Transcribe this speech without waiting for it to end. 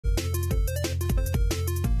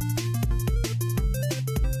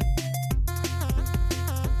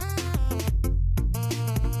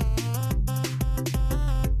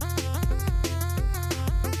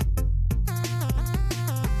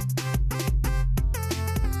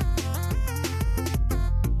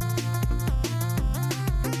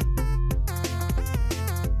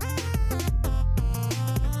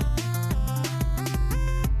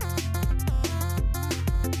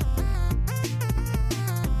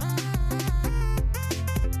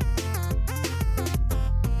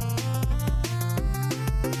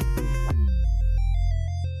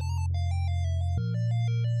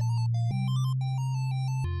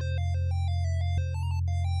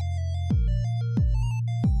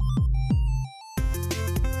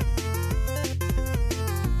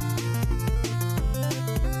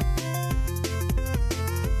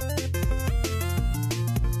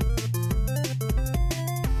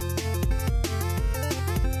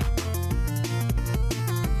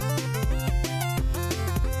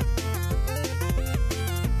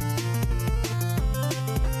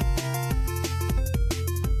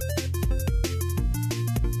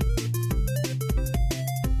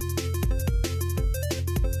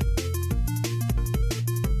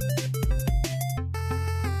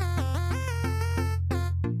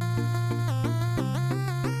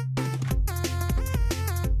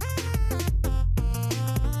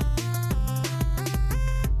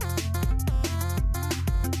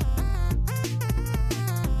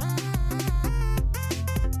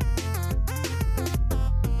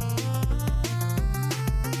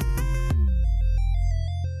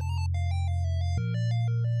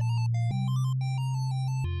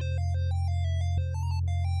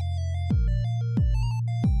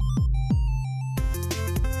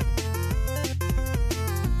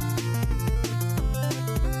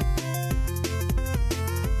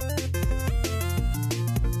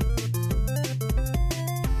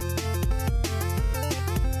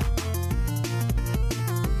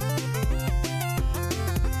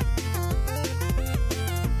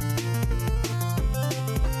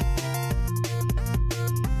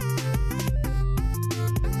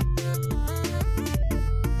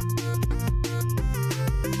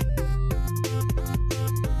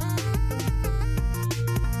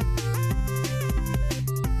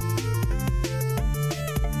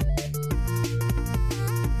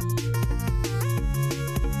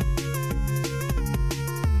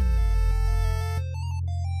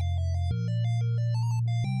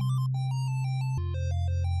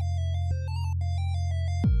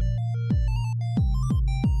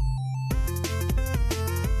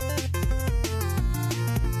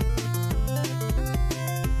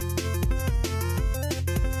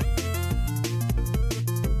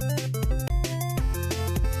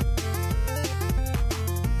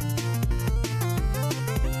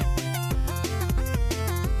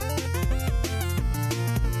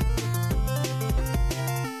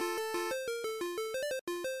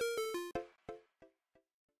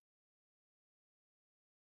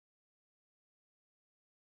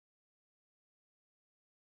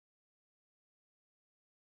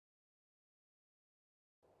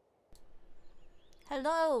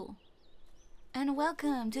Hello, and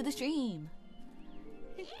welcome to the stream.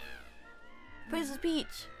 Princess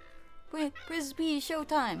Peach, Princess Peach,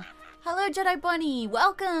 showtime. Hello, Jedi Bunny,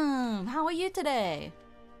 welcome. How are you today?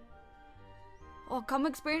 Oh, come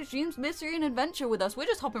experience dreams, mystery, and adventure with us. We're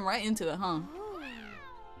just hopping right into it, huh?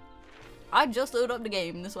 I just loaded up the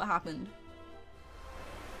game, and this is what happened.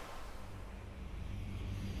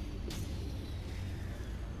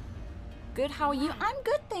 Good, how are you? I'm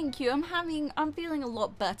good, thank you. I'm feeling a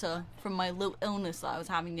lot better from my little illness that I was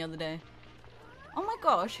having the other day. Oh my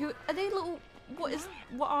gosh, who are they? Little, what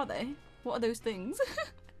are they? What are those things?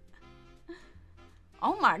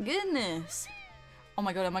 Oh my goodness. Oh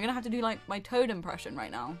my god, am I gonna have to do like my Toad impression right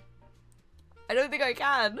now? I don't think I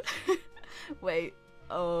can. Wait,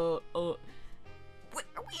 where?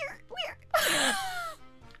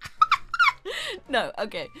 No,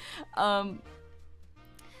 okay.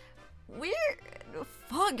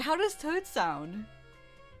 Fuck, how does Toad sound?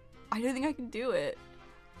 I don't think I can do it.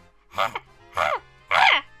 I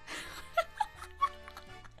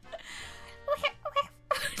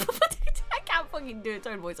can't fucking do a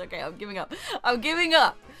Toad voice. Okay, I'm giving up. I'm giving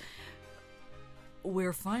up.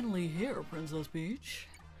 We're finally here, Princess Peach.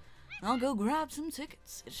 I'll go grab some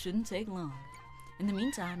tickets. It shouldn't take long. In the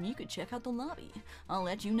meantime, you could check out the lobby. I'll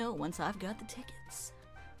let you know once I've got the tickets.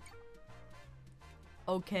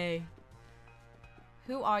 Okay.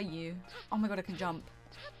 Who are you? Oh my god, I can jump.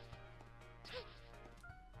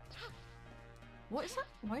 What is that?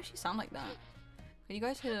 Why does she sound like that? Can you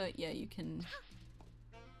guys hear? Yeah, you can.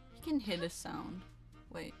 You can hear this sound.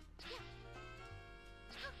 Wait.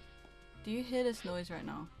 Do you hear this noise right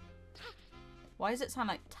now? Why does it sound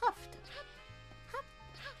like Tuft?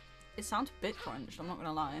 It sounds a bit crunched, I'm not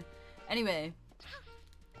gonna lie. Anyway,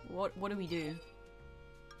 what do we do?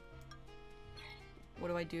 What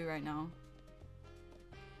do I do right now?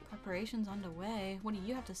 Preparations underway. What do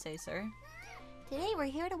you have to say, sir? Today we're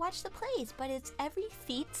here to watch the plays, but it's every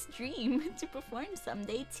thief's dream to perform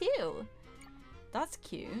someday too. That's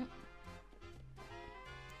cute.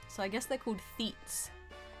 So I guess they're called Theets.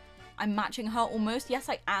 I'm matching her almost. Yes,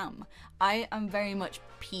 I am. I am very much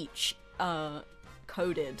Peach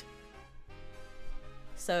coded.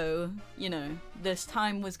 So, you know, this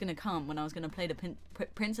time was gonna come when I was gonna play the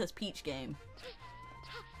Princess Peach game.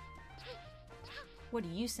 What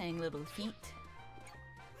are you saying, little feet?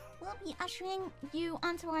 We'll be ushering you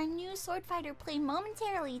onto our new sword fighter play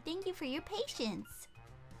momentarily. Thank you for your patience.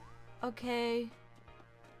 Okay.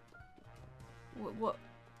 Where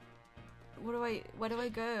do I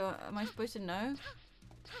go? Am I supposed to know?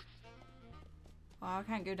 Well, I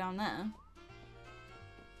can't go down there.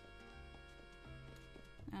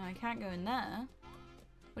 And I can't go in there.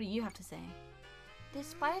 What do you have to say? The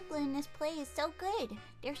sparkle in this play is so good.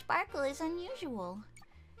 Their sparkle is unusual.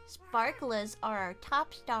 Sparklers are our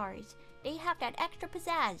top stars. They have that extra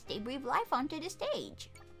pizzazz. They breathe life onto the stage.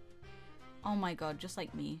 Oh my god, just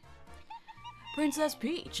like me. Princess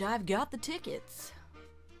Peach, I've got the tickets.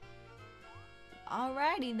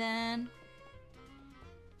 Alrighty then.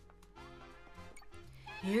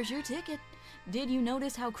 Here's your ticket. Did you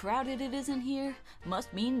notice how crowded it is in here?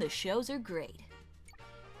 Must mean the shows are great.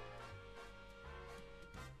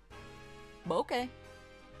 Okay.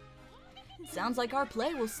 Sounds like our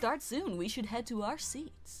play will start soon. We should head to our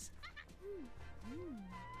seats.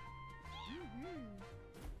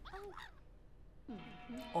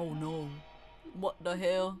 Oh no. What the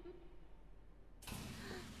hell?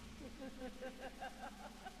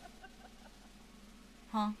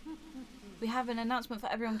 Huh? We have an announcement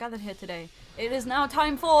for everyone gathered here today. It is now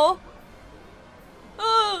time for...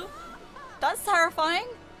 Oh! That's terrifying!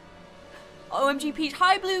 OMG Peach,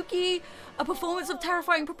 hi Blukey! A performance of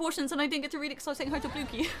terrifying proportions, and I didn't get to read it because I was saying hi to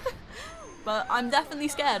Blukey. But I'm definitely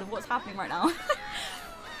scared of what's happening right now.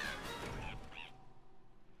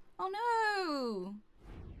 Oh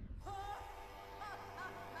no!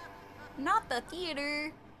 Not the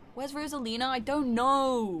theater! Where's Rosalina? I don't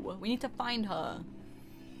know! We need to find her.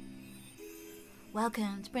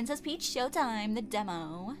 Welcome to Princess Peach Showtime, the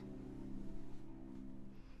demo.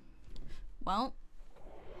 Well,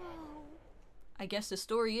 I guess the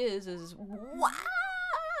story is wow,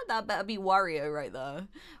 that better be Wario right there.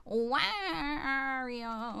 Wario.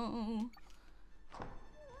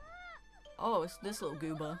 Oh, it's this little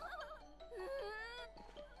goober.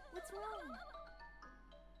 What's wrong?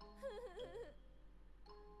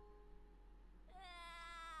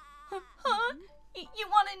 Huh? You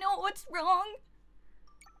want to know what's wrong?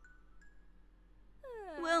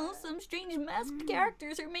 Well, some strange masked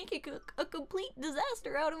characters are making a complete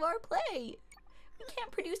disaster out of our play. We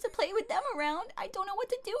can't produce a play with them around. I don't know what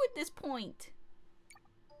to do at this point.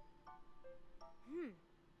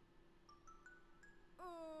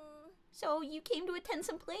 So you came to attend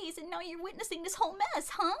some plays and now you're witnessing this whole mess,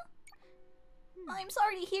 huh? I'm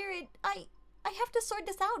sorry to hear it. I have to sort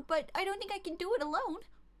this out, but I don't think I can do it alone.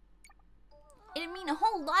 It'd mean a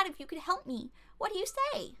whole lot if you could help me. What do you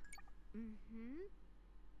say?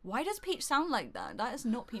 Why does Peach sound like that? That is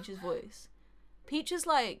not Peach's voice. Peach is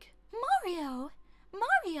like, Mario!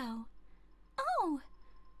 Mario! Oh!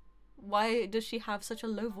 why does she have such a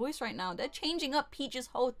low voice right now? They're changing up Peach's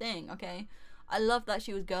whole thing, okay? I love that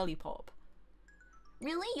she was girly pop.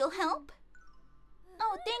 Really? You'll help?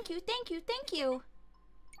 Oh, thank you, thank you, thank you.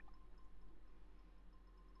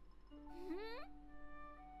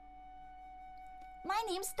 My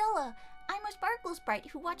name's Stella. I'm a Sparkle Sprite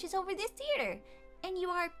who watches over this theater. And you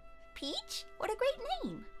are Peach? What a great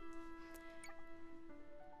name.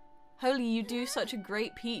 Holy, you do such a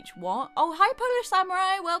great Peach. What? Oh, hi Polish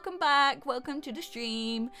Samurai. Welcome back. Welcome to the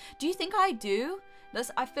stream. Do you think I do?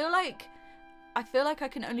 I feel like I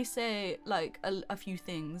can only say like a few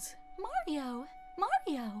things. Mario.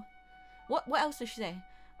 Mario. What else does she say?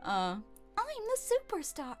 I'm the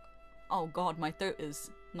superstar. Oh god, my throat is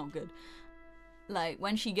not good. Like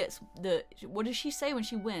when she gets what does she say when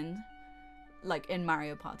she wins? Like in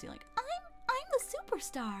Mario Party, like I'm the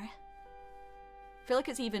superstar. I feel like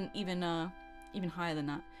it's even higher than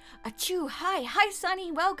that. Achoo! Hi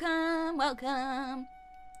Sunny, welcome.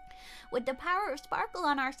 With the power of Sparkle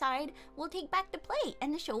on our side, we'll take back the play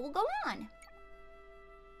and the show will go on.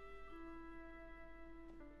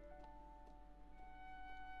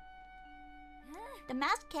 The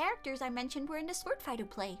masked characters I mentioned were in the sword fighter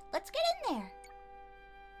play. Let's get in there.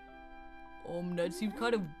 That seems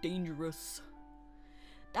kind of dangerous.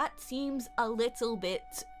 That seems a little bit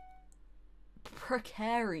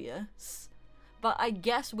precarious. But I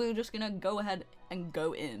guess we're just gonna go ahead and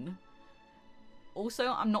go in. Also,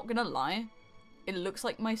 I'm not gonna lie. It looks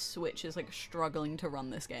like my Switch is like struggling to run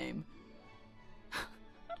this game.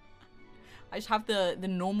 I just have the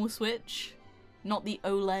normal Switch, not the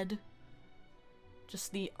OLED.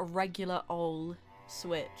 Just the regular old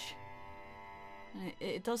Switch.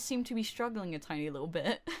 It does seem to be struggling a tiny little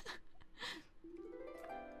bit.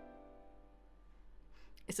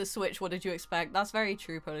 It's a Switch, what did you expect? That's very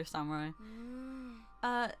true, Polish Samurai.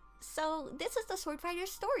 So this is the sword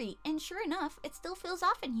fighter's story, and sure enough, it still feels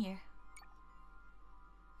off in here.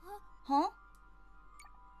 Huh?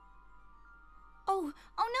 Oh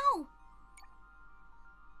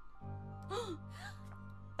no!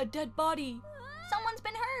 A dead body! Someone's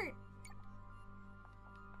been hurt!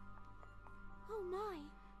 Oh my.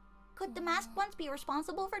 Could the masked ones be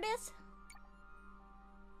responsible for this?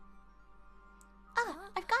 Ah,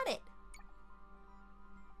 I've got it!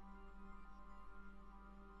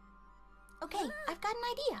 Okay, I've got an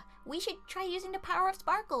idea. We should try using the power of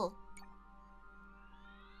Sparkle.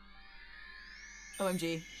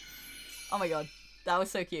 OMG. Oh my god. That was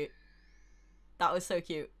so cute. That was so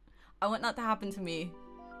cute. I want that to happen to me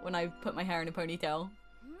when I put my hair in a ponytail.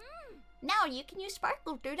 Now you can use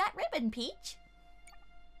Sparkle through that ribbon, Peach.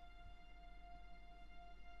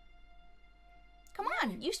 Come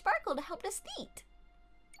on, use Sparkle to help us feet.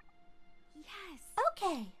 Yes.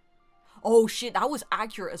 Okay. Oh shit, that was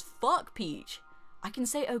accurate as fuck, Peach. I can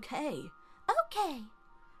say okay. Okay.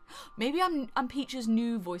 Maybe I'm Peach's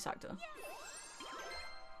new voice actor.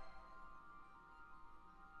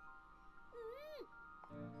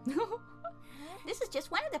 This is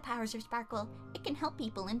just one of the powers of Sparkle. It can help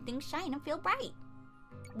people and things shine and feel bright.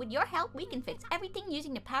 With your help, we can fix everything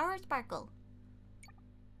using the power of Sparkle.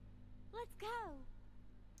 Let's go.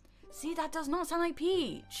 See, that does not sound like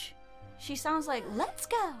Peach. She sounds like, Let's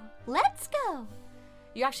go. Let's go.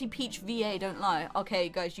 you're actually Peach VA, don't lie. Okay,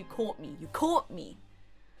 guys, you caught me. You caught me.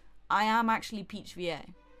 I am actually Peach VA.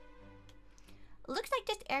 Looks like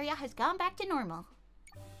this area has gone back to normal.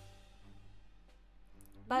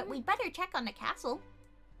 But we'd better check on the castle.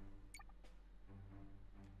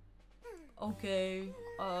 Okay.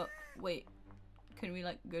 Wait. Can we,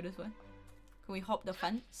 like, go this way? Can we hop the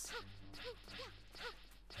fence?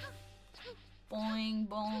 Boing,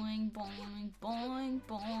 boing, boing, boing,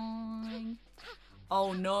 boing.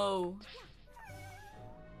 Oh, no.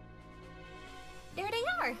 There they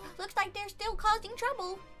are. Looks like they're still causing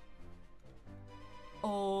trouble.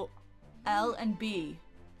 Oh, L and B.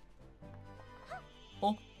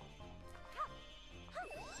 Oh.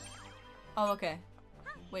 Oh, okay.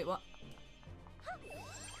 Wait, what?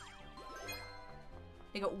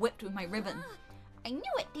 They got whipped with my ribbon. I knew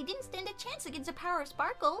it. They didn't stand a chance against the power of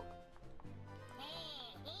Sparkle.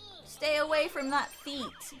 Stay away from that feet.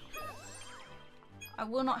 I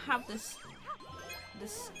will not have this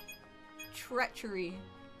treachery.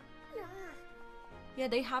 Yeah,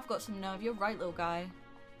 they have got some nerve. You're right, little guy.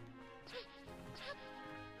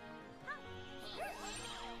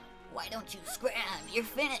 Why don't you scram? You're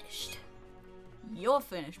finished. You're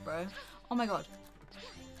finished, bro. Oh my god.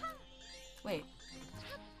 Wait.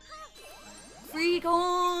 Free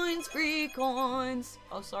coins! Free coins!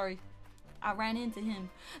 Oh, sorry. I ran into him.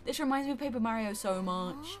 This reminds me of Paper Mario so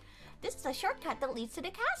much. This is a shortcut that leads to the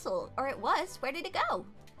castle. Or it was. Where did it go?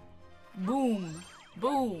 Boom.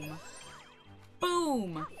 Boom.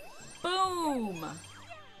 Boom. Boom.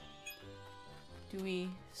 Do we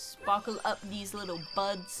sparkle up these little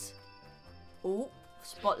buds? Oh,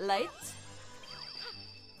 spotlight.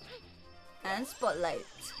 And spotlight.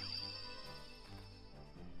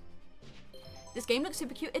 This game looks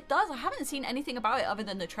super cute. It does. I haven't seen anything about it other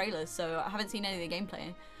than the trailers, so I haven't seen any of the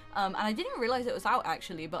gameplay. And I didn't realize it was out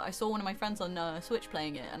actually, but I saw one of my friends on Switch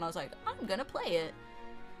playing it, and I was like, I'm gonna play it.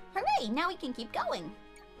 Hooray! Now we can keep going.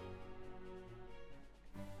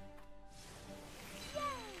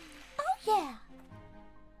 Oh yeah!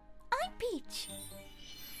 I'm Peach.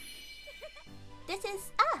 This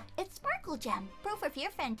is, it's Sparkle Gem, proof of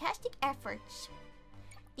your fantastic efforts.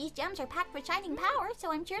 These gems are packed with shining power,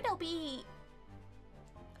 so I'm sure they'll be...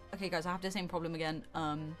 Okay guys, I have the same problem again.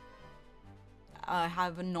 I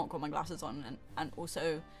have not got my glasses on, and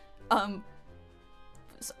also, I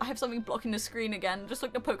have something blocking the screen again, just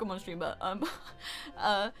like the Pokemon stream, but,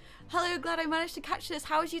 hello, glad I managed to catch this.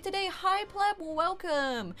 How is you today? Hi, pleb,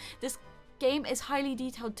 welcome. This game is highly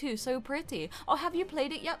detailed too, so pretty. Oh, have you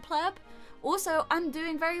played it yet, pleb? Also, I'm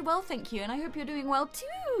doing very well, thank you, and I hope you're doing well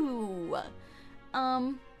too.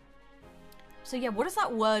 So yeah, what does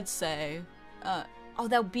that word say? Oh,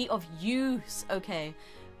 they'll be of use. Okay,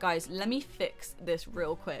 guys, let me fix this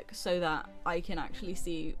real quick so that I can actually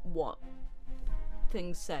see what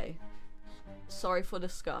things say. Sorry for the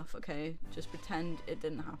scuff, okay? Just pretend it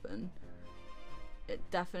didn't happen. It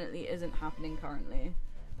definitely isn't happening currently.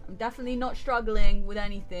 I'm definitely not struggling with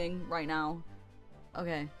anything right now.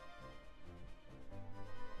 Okay.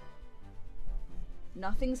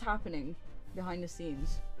 Nothing's happening behind the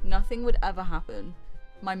scenes. Nothing would ever happen.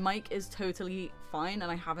 My mic is totally fine and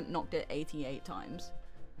I haven't knocked it 88 times.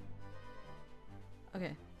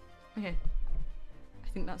 Okay. Okay. I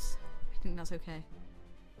think that's okay.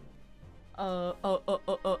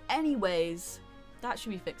 Anyways, that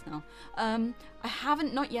should be fixed now. I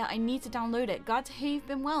haven't, not yet. I need to download it. Glad to hear you've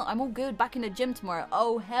been well. I'm all good. Back in the gym tomorrow.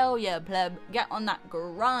 Oh, hell yeah, pleb. Get on that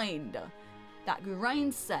grind. That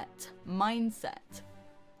grind set. Mindset.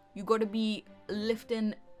 You gotta be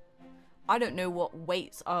lifting, I don't know what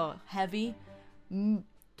weights are heavy.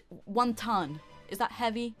 1 ton. Is that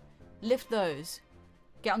heavy? Lift those.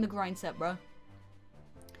 Get on the grind set, bro.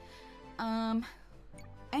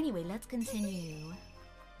 Anyway, let's continue.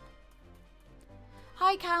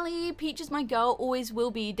 Hi, Callie. Peach is my girl. Always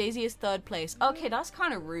will be. Daisy is 3rd place. Okay, that's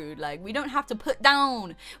kind of rude. Like, we don't have to put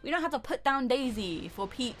down. We don't have to put down Daisy for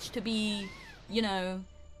Peach to be, you know,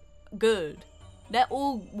 good. They're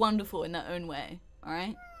all wonderful in their own way.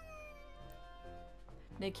 Alright?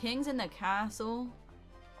 The king's in the castle.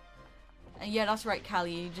 And yeah, that's right,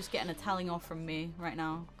 Callie. You're just getting a telling off from me right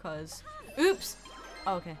now. Because... Oops!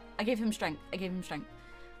 Oh, okay. I gave him strength. I gave him strength.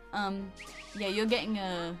 Yeah, you're getting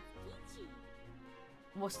a...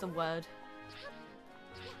 What's the word?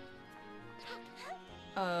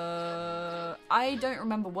 I don't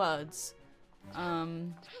remember words.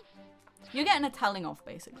 You're getting a telling off,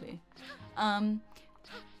 basically.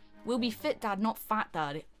 We'll be fit, Dad, not fat,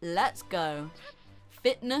 Dad. Let's go.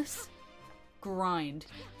 Fitness, grind.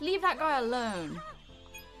 Leave that guy alone.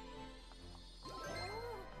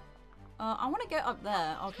 I want to get up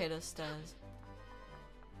there. Okay, there's stairs.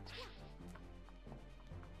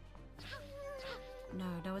 No,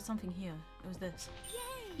 there was something here. It was this.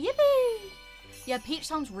 Yippee! Yeah, Peach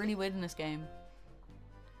sounds really weird in this game.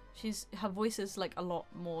 Her voice is like a lot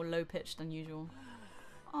more low pitched than usual.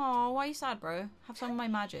 Oh, why are you sad, bro? Have some of my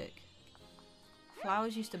magic.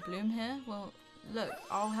 Flowers used to bloom here? Well, look,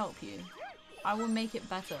 I'll help you. I will make it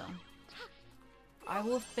better. I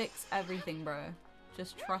will fix everything, bro.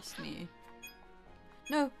 Just trust me.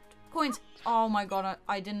 No, coins. Oh my god,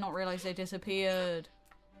 I did not realize they disappeared.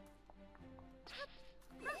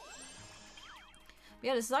 But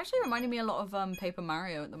yeah, this is actually reminding me a lot of Paper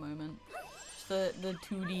Mario at the moment. Just the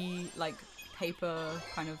 2D like paper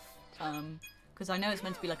kind of because I know it's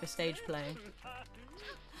meant to be like a stage play.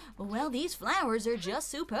 Well, these flowers are just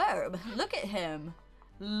superb. Look at him.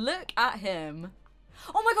 Look at him.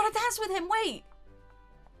 Oh my god, I danced with him. Wait.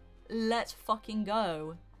 Let's fucking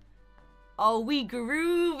go. Oh, we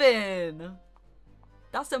grooving.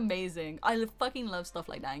 That's amazing. I fucking love stuff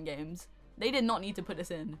like that in games. They did not need to put this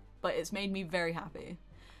in, but it's made me very happy.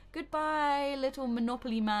 Goodbye, little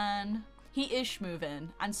Monopoly man. He is schmoovin',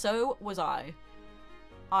 and so was I.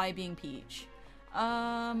 I being Peach.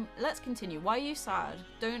 Let's continue. Why are you sad?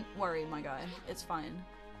 Don't worry, my guy. It's fine.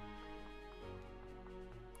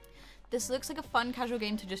 This looks like a fun casual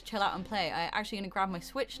game to just chill out and play. I'm actually gonna grab my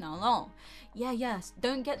Switch now. Lol. Yeah, yes.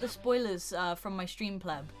 Don't get the spoilers from my stream,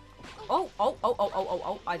 pleb. Oh.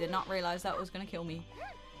 I did not realize that was gonna kill me.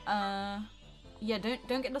 Yeah,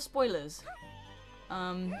 don't get the spoilers.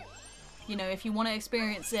 You know, if you want to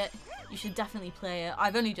experience it, you should definitely play it.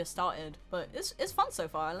 I've only just started, but it's fun so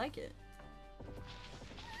far. I like it.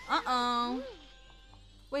 Uh-oh.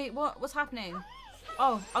 Wait, what's happening?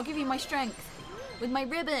 Oh, I'll give you my strength with my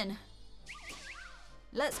ribbon.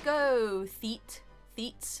 Let's go,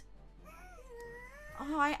 Theets.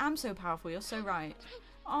 Oh, I am so powerful. You're so right.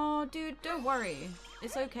 Oh, dude, don't worry.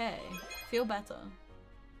 It's okay. Feel better.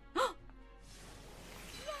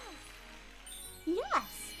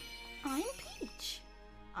 Yes, I'm Peach.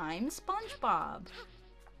 I'm SpongeBob.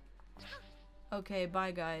 Okay,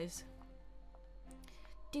 bye, guys.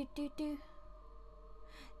 Do.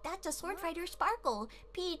 That's a sword fighter Sparkle.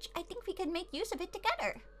 Peach, I think we can make use of it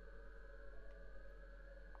together.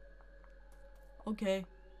 Okay.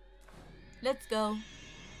 Let's go.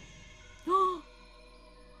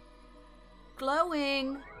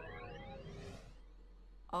 Glowing.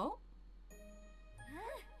 Oh.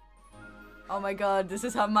 Oh my god, this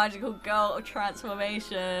is her magical girl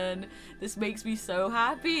transformation. This makes me so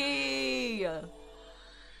happy.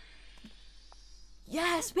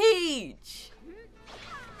 Yes, Peach.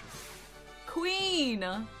 Queen.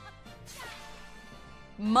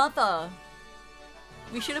 Mother.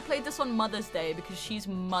 We should have played this on Mother's Day because she's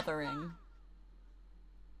mothering.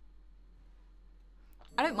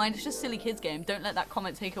 I don't mind, it's just a silly kids game. Don't let that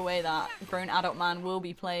comment take away that a grown adult man will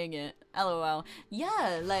be playing it. LOL.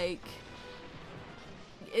 Yeah, like,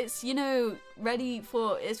 it's, you know, ready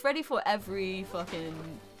for every fucking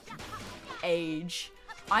age.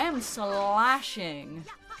 I am slashing.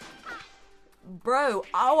 Bro,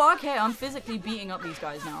 oh okay, I'm physically beating up these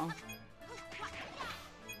guys now.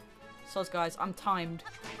 Soz guys, I'm timed.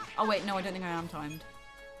 Oh wait, no, I don't think I am timed.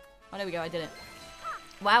 Oh, there we go, I did it.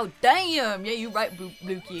 Wow, damn! Yeah, you're right,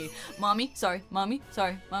 Bluky. Mommy, sorry. Mommy,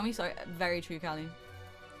 sorry. Mommy, sorry. Very true, Callie.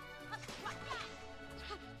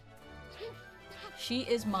 She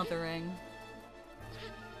is mothering.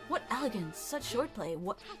 What elegance! Such swordplay.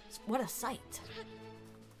 What a sight.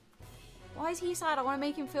 Why is he sad? I want to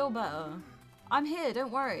make him feel better. I'm here,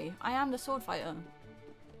 don't worry. I am the sword fighter.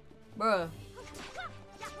 Bruh.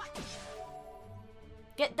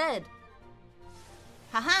 Get dead.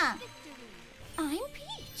 Haha. I'm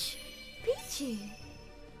Peach. Peachy.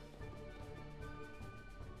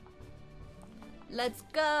 Let's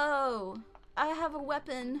go. I have a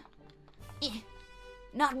weapon.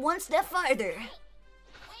 Not one step farther.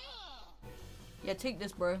 Yeah, take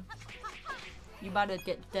this, bro. You about to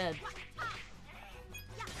get dead.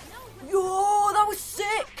 Yo, that was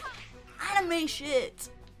sick! Anime shit!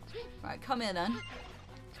 Right, come here then.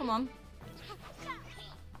 Come on.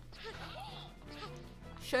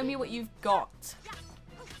 Show me what you've got.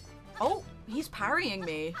 Oh, he's parrying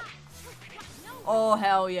me. Oh,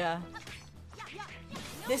 hell yeah.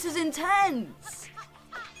 This is intense!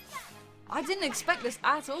 I didn't expect this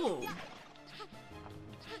at all.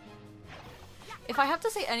 If I have to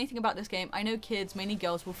say anything about this game, I know kids, mainly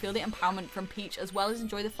girls, will feel the empowerment from Peach as well as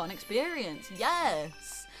enjoy the fun experience.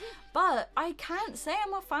 Yes! But I can't say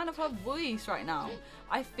I'm a fan of her voice right now.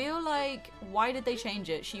 I feel like, why did they change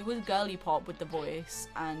it? She was girly pop with the voice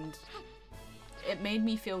and it made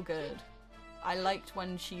me feel good. I liked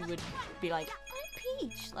when she would be like, I'm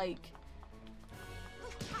Peach, like...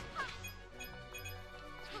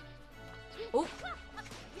 Oh!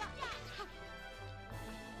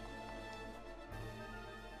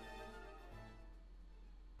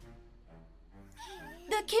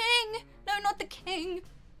 The king! No, not the king!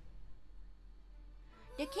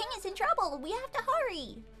 The king is in trouble. We have to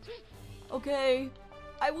hurry. Okay,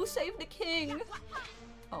 I will save the king.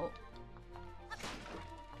 Oh.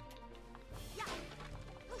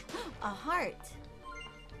 A heart.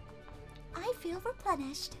 I feel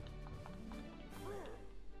replenished.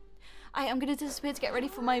 I'm gonna disappear to get ready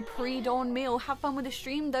for my pre-dawn meal. Have fun with the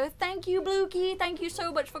stream though. Thank you, Blukey. Thank you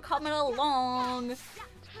so much for coming along.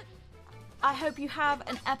 I hope you have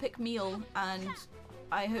an epic meal and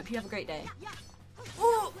I hope you have a great day.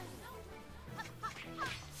 Ooh.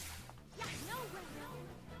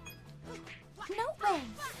 No way.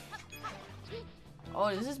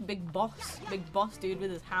 Oh, this is big boss dude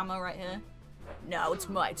with his hammer right here. Now it's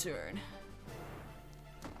my turn.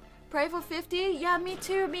 Pray for 50? Yeah, me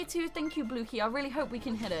too, me too. Thank you, Blukey. I really hope we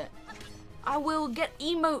can hit it. I will get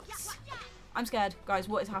emotes. I'm scared. Guys,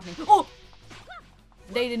 what is happening? Oh!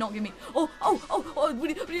 They did not give me. Oh, I'm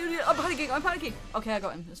panicking. I'm panicking. Okay, I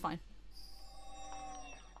got him. It's fine.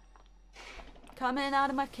 Coming out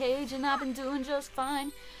of my cage and I've been doing just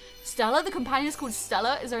fine. Stella, the companion is called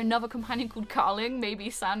Stella. Is there another companion called Carling? Maybe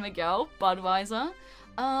San Miguel? Budweiser?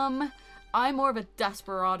 I'm more of a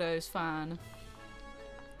Desperados fan.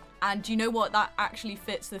 And do you know what? That actually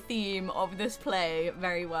fits the theme of this play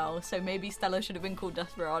very well. So maybe Stella should have been called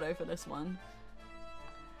Desperado for this one.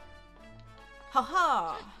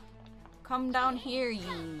 Haha! Come down here,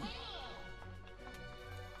 you.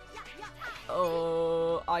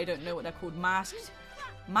 Oh, I don't know what they're called. Masked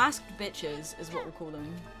bitches is what we'll call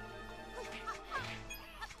them.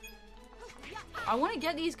 I want to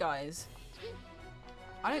get these guys.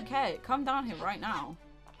 I don't care. Come down here right now.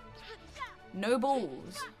 No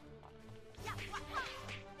balls.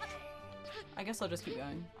 I guess I'll just keep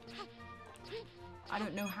going. I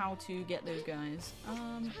don't know how to get those guys.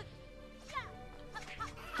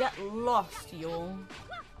 Get lost, y'all.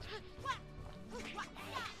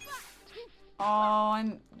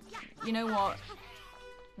 Oh, you know what?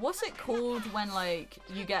 What's it called when, like,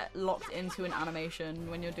 you get locked into an animation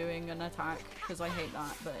when you're doing an attack? Because I hate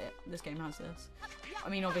that, but this game has this. I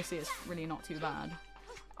mean, obviously it's really not too bad.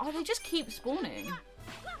 Oh, they just keep spawning.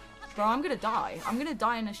 Bro, I'm gonna die. I'm gonna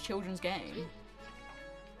die in this children's game.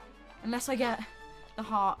 Unless I get the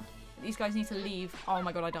heart. These guys need to leave. Oh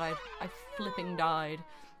my god, I died. I flipping died.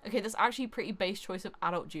 Okay, that's actually a pretty base choice of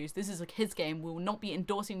adult juice. This is a kids game. We will not be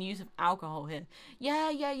endorsing the use of alcohol here.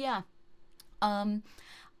 Yeah.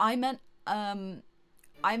 I meant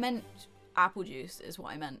apple juice is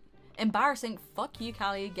what I meant. Embarrassing. Fuck you,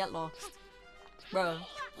 Callie. Get lost. Bro,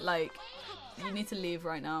 like, you need to leave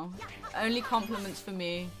right now. Only compliments for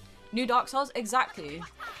me. New Dark Souls? Exactly.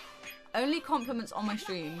 Only compliments on my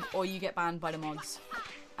stream, or you get banned by the mods.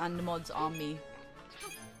 And the mods are me.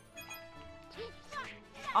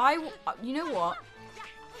 You know what?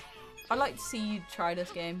 I'd like to see you try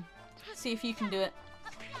this game. See if you can do it.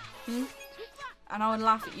 And I would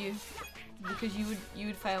laugh at you. Because you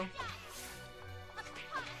would fail.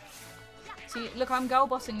 See, look, I'm girl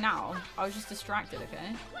bossing now. I was just distracted,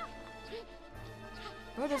 okay?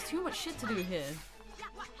 Bro, there's too much shit to do here.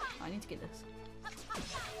 I need to get this.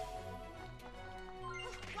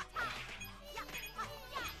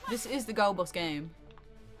 This is the girl boss game.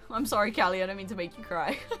 I'm sorry, Callie, I don't mean to make you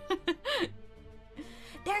cry.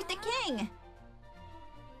 There's the king!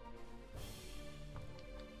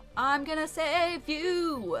 I'm gonna save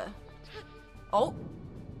you! Oh!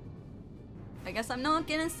 I guess I'm not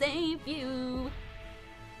gonna save you.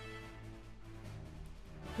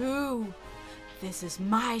 Who? This is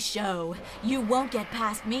my show. You won't get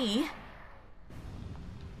past me.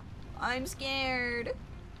 I'm scared.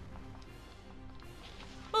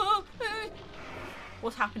 Oh,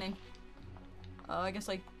 what's happening? I guess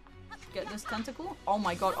I get this tentacle. Oh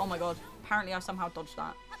my god, oh my god. Apparently I somehow dodged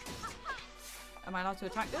that. Am I allowed to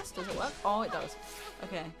attack this? Does it work? Oh, it does.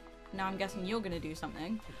 Okay. Now I'm guessing you're gonna do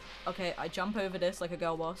something. Okay, I jump over this like a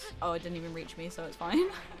girl boss. Oh, it didn't even reach me, so it's fine.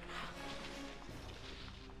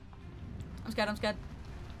 I'm scared, I'm scared.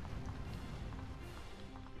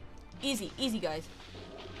 Easy, easy, guys.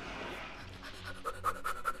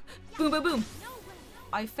 Boom, boom, boom.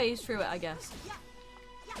 I phased through it, I guess.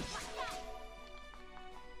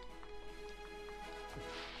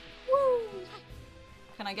 Woo!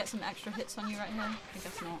 Can I get some extra hits on you right here? I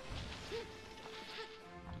guess not.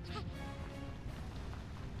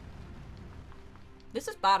 This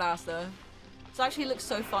is badass though. This actually looks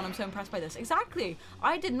so fun. I'm so impressed by this. Exactly.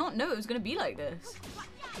 I did not know it was going to be like this.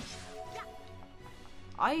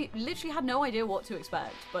 I literally had no idea what to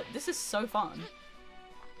expect, but this is so fun.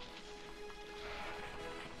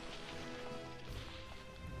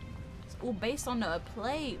 It's all based on a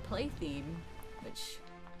play theme, which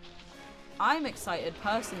I'm excited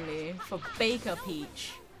personally for Baker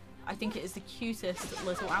Peach. I think it is the cutest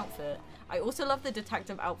little outfit. I also love the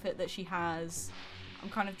detective outfit that she has. I'm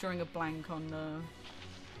kind of drawing a blank on the...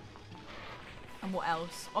 And what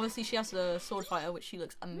else? Obviously she has the sword fighter, which she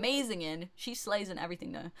looks amazing in. She slays in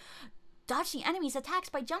everything though. Dodge the enemy's attacks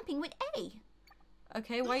by jumping with A.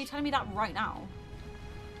 Okay, why are you telling me that right now?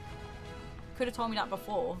 Could have told me that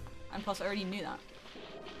before. And plus I already knew that.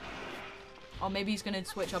 Or maybe he's going to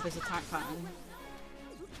switch up his attack pattern.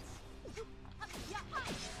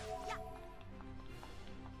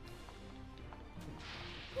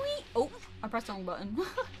 Whee! Oh, I pressed the wrong button.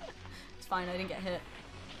 It's fine, I didn't get hit.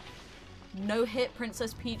 No hit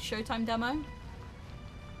Princess Peach Showtime demo.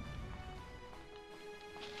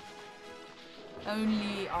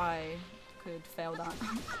 Only I could fail that.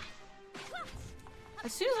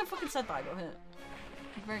 As soon as I fucking said that, I got hit.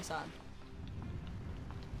 I'm very sad.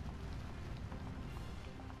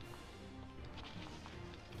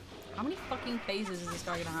 How many fucking phases is this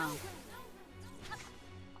guy gonna have?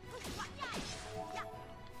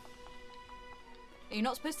 Are you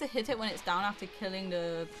not supposed to hit it when it's down after killing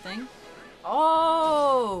the thing?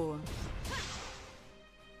 Oh!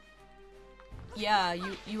 Yeah,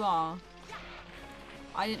 you are.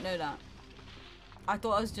 I didn't know that. I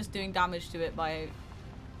thought I was just doing damage to it by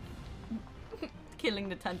killing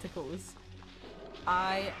the tentacles.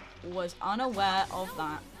 I was unaware of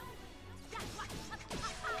that.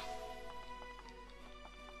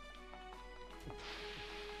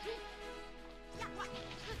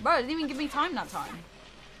 Bro, it didn't even give me time that time.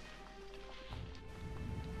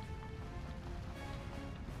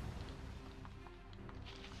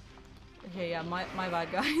 Okay, yeah, my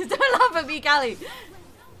bad, guys. Don't laugh at me, Callie.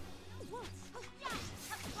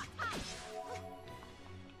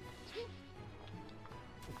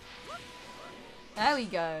 There we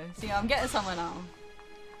go. See, I'm getting somewhere now.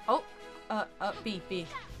 Oh, B.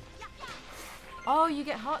 Oh, you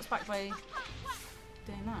get hearts back by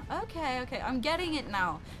doing that. Okay, I'm getting it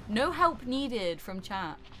now. No help needed from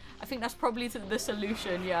chat. I think that's probably the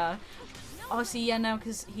solution, yeah. Oh, see, yeah, no,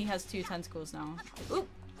 because he has 2 tentacles now. Oop.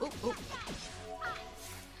 Whoop. Whoop.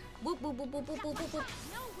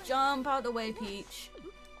 Jump out the way, Peach.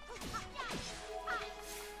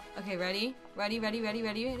 Okay, ready? Ready. Whee!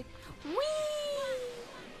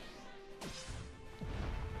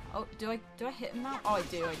 Oh, do I hit him now? Oh, I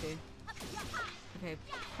do. Okay,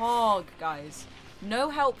 Pog, guys.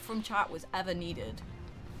 No help from chat was ever needed.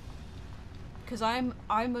 Because I'm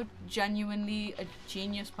a genuinely a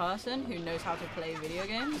genius person who knows how to play video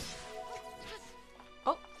games.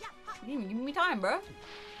 Oh, you didn't even give me time, bro.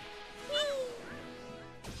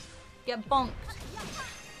 Get bonked.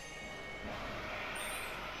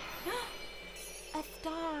 A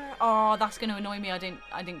star. Oh, that's gonna annoy me. I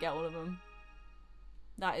didn't get all of them.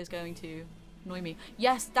 That is going to annoy me.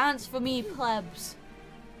 Yes, dance for me, plebs.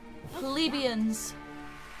 Plebeians.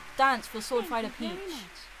 Dance for Sword Fighter Peach.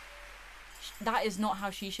 That is not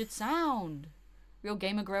how she should sound. Real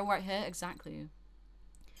gamer girl right here. Exactly.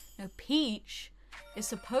 No, Peach is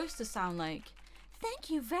supposed to sound like,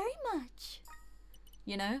 thank you very much.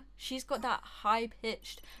 You know? She's got that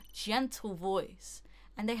high-pitched, gentle voice.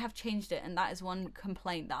 And they have changed it. And that is one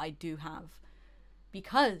complaint that I do have.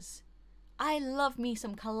 Because I love me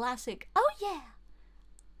some classic, oh yeah.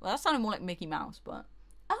 Well, that sounded more like Mickey Mouse, but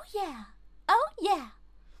oh yeah.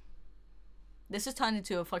 This has turned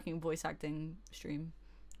into a fucking voice acting stream.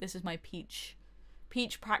 This is my Peach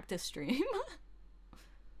practice stream.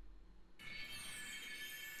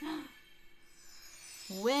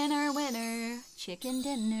 Winner, chicken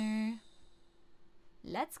dinner.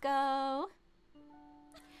 Let's go.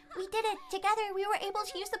 We did it! Together we were able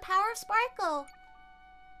to use the power of Sparkle!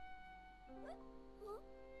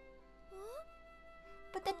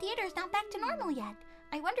 But the theater's not back to normal yet.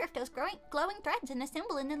 I wonder if those glowing threads and the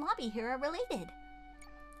symbol in the lobby here are related.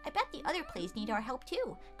 I bet the other plays need our help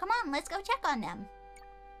too. Come on, let's go check on them.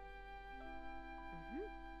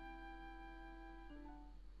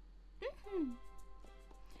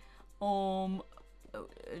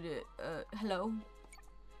 Hello?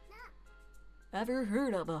 Ever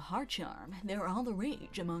heard of a heart charm? They're all the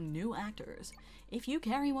rage among new actors. If you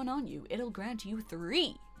carry one on you, it'll grant you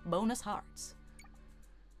 3 bonus hearts.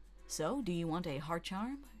 So, do you want a heart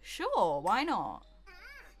charm? Sure, why not?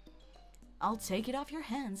 I'll take it off your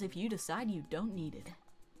hands if you decide you don't need it.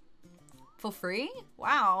 For free?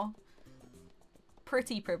 Wow.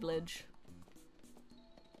 Pretty privilege.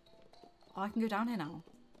 Oh, I can go down here now.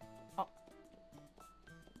 Oh.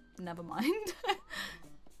 Never mind.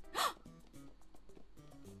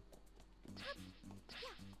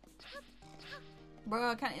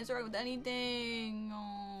 Bro, I can't interact with anything.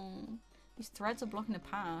 Oh. These threads are blocking the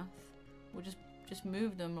path. We'll just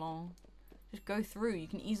move them along. Just go through. You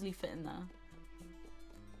can easily fit in there.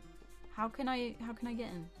 How can I get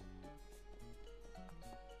in?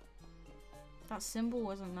 That symbol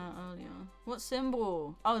wasn't there earlier. What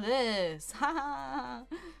symbol? Oh, this. Ha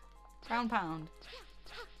Ground pound.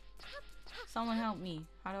 Someone help me.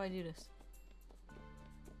 How do I do this?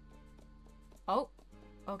 Oh.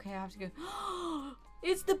 Okay, I have to go.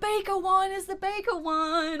 It's the baker one! It's the baker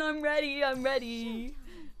one! I'm ready, I'm ready.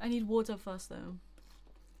 I need water first though.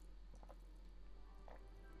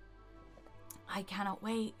 I cannot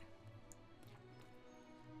wait.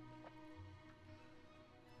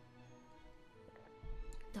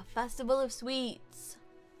 The Festival of Sweets.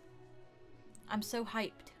 I'm so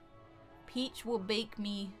hyped. Peach will bake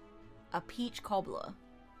me a peach cobbler.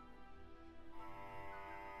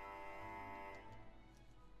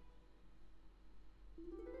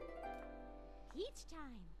 Peach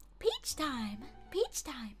time. Peach time! Peach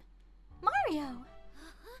time! Mario!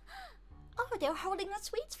 Oh, they're holding a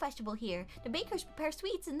sweets festival here. The bakers prepare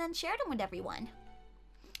sweets and then share them with everyone.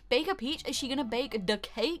 Baker Peach, is she gonna bake the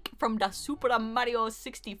cake from the Super Mario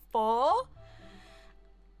 64?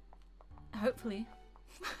 Hopefully.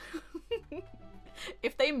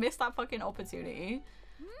 If they miss that fucking opportunity,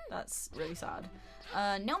 that's really sad.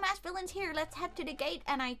 No masked villains here. Let's head to the gate.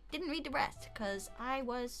 And I didn't read the rest because I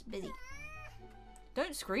was busy.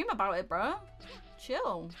 Don't scream about it, bro.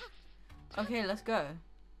 Chill. Okay, let's go.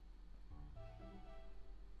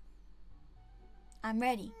 I'm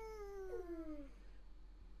ready.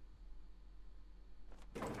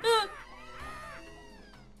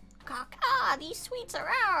 Caca, these sweets are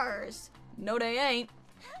ours. No, they ain't.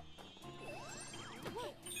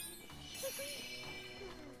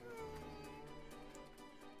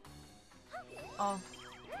 Oh.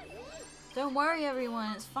 Don't worry,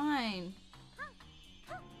 everyone. It's fine.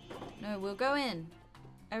 No, we'll go in.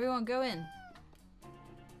 Everyone go in.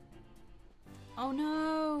 Oh,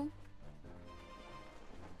 no.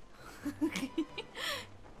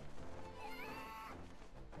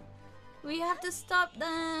 We have to stop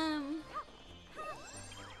them.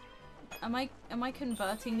 Am I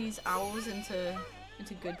converting these owls into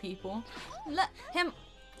good people? Let him.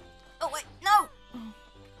 Oh wait, no.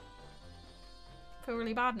 Feel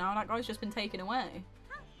really bad now. That guy's just been taken away.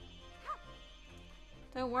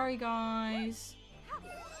 Don't worry, guys.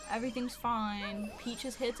 Everything's fine. Peach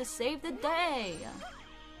is here to save the day.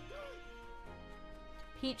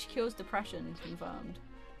 Peach cures depression, confirmed.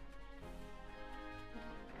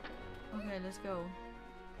 Okay, let's go.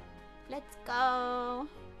 Let's go.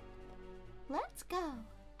 Let's go.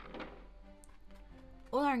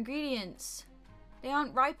 All our ingredients. They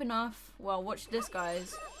aren't ripe enough. Well, watch this,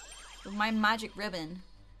 guys. With my magic ribbon,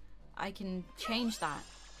 I can change that.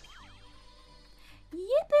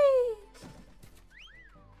 Yippee!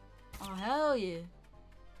 Oh, hell yeah.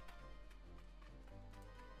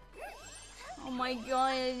 Oh my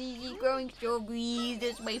god, these growing strawberries.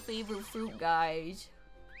 That's my favorite fruit, guys.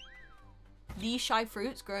 These shy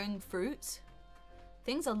fruits growing fruits.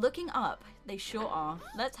 Things are looking up. They sure are.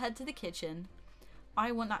 Let's head to the kitchen.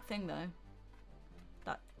 I want that thing though.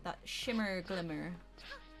 That shimmer glimmer.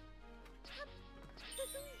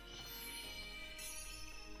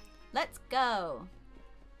 Let's go.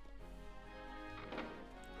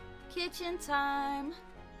 Kitchen time.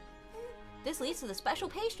 This leads to the special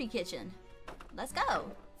pastry kitchen. Let's go.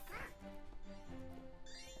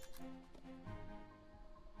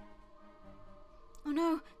 Oh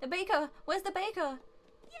no, the baker! Where's the baker?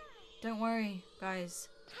 Don't worry, guys.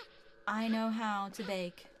 I know how to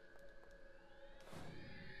bake.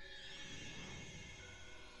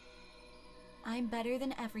 I'm better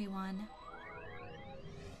than everyone.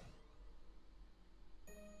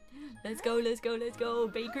 Let's go, let's go, let's go.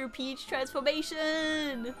 Baker Peach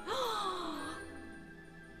transformation.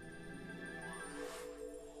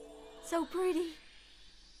 So pretty.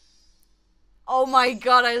 Oh my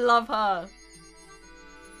god, I love her.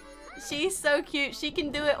 She's so cute. She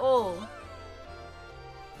can do it all.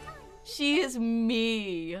 She is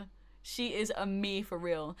me. She is a me for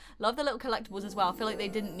real. Love the little collectibles as well. I feel like they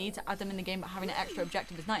didn't need to add them in the game, but having an extra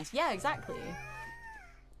objective is nice. Yeah, exactly.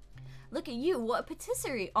 Look at you, what a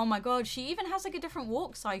patisserie. Oh my god, she even has like a different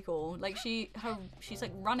walk cycle. Like she's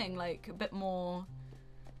like running like a bit more,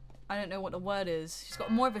 I don't know what the word is. She's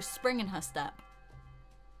got more of a spring in her step.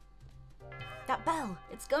 That bell,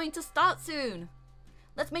 it's going to start soon.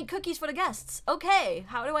 Let's make cookies for the guests. Okay,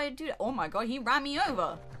 how do I do that? Oh my god, he ran me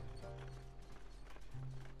over.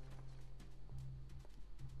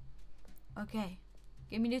 Okay,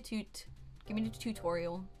 give me the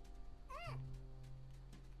tutorial.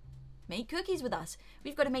 Make cookies with us.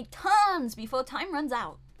 We've got to make tons before time runs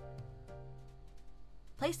out.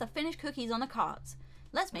 Place the finished cookies on the carts.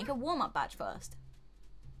 Let's make a warm-up batch first.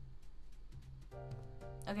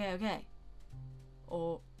 Okay, okay.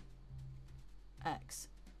 Or X.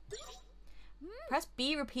 Press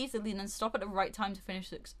B repeatedly and then stop at the right time to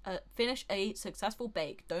finish a successful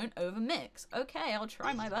bake. Don't overmix. Okay, I'll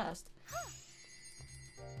try my best.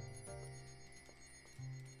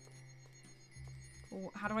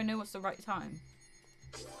 How do I know what's the right time?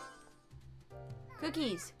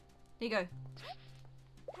 Cookies! There you go.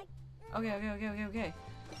 Okay, okay, okay, okay, okay.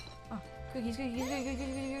 Oh, cookies, cookies, cookies,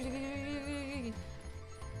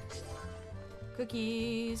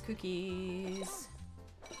 cookies, cookies, cookies.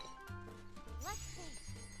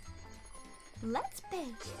 Let's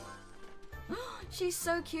bake. She's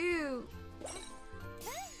so cute.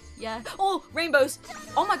 Yeah. Oh, rainbows.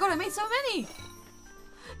 Oh my god, I made so many.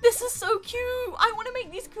 This is so cute. I want to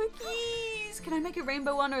make these cookies. Can I make a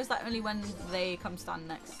rainbow one, or is that only when they come stand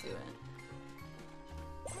next to it?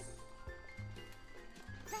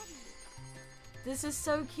 This is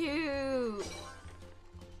so cute.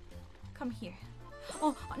 Come here.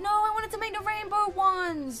 Oh, no, I wanted to make the rainbow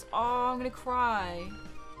ones. Oh, I'm gonna cry.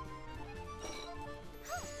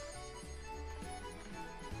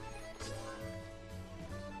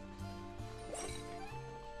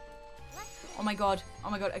 Oh my god. Oh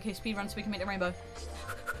my god. Okay, speed run so we can make the rainbow.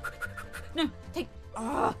 No, take.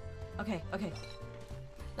 Ah. Okay, okay.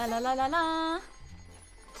 La la la la la.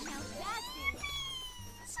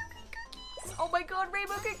 Oh my god,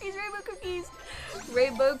 rainbow cookies, rainbow cookies.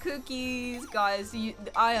 Rainbow cookies. Guys,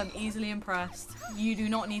 I am easily impressed. You do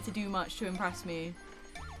not need to do much to impress me.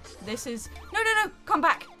 This is... No, no, no. Come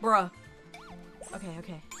back, bruh. Okay,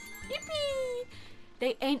 okay. Yippee.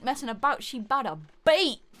 They ain't messing about. She bout to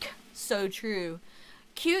bake. So true.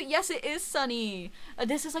 Cute. Yes, it is, Sunny.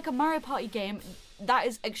 This is like a Mario Party game. That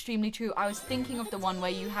is extremely true. I was thinking of the one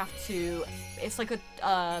where you have to... It's like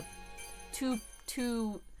a...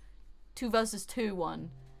 two versus two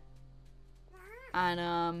one.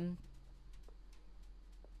 And,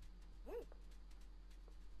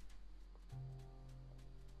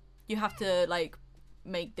 you have to, like,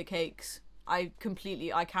 make the cakes. I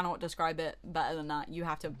cannot describe it better than that. You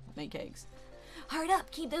have to make cakes. Hurry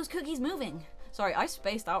up! Keep those cookies moving! Sorry, I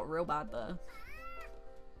spaced out real bad there.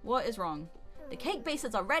 What is wrong? The cake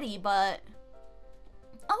bases are ready, but...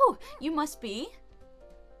 Oh, you must be...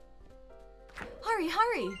 Hurry,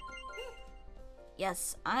 hurry!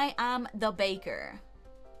 Yes, I am the baker.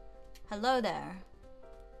 Hello there.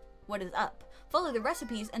 What is up? Follow the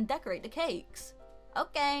recipes and decorate the cakes.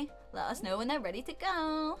 Okay, let us know when they're ready to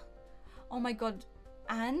go. Oh my god.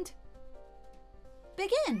 And?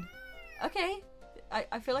 Begin! Okay.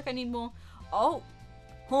 I feel like I need more. Oh!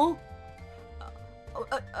 Huh?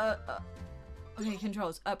 Okay,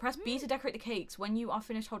 controls. Press B to decorate the cakes. When you are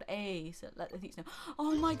finished, hold A. So let the thieves know.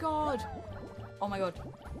 Oh my god! Oh my god.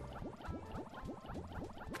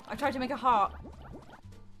 I tried to make a heart.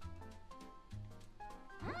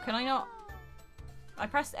 Can I not? I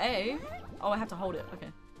pressed A. Oh, I have to hold it.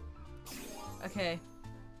 Okay. Okay.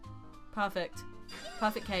 Perfect.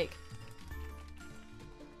 Perfect cake.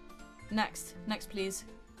 Next. Next, please.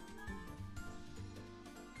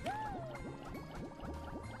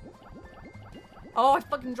 Oh, I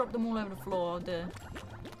fucking dropped them all over the floor. Oh, dear.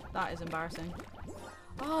 That is embarrassing.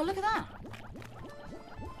 Oh, look at that.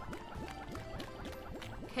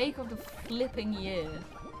 Cake of the flipping year.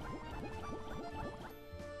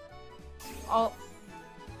 Oh.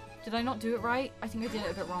 Did I not do it right? I think I did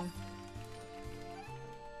it a bit wrong.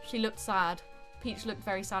 She looked sad. Peach looked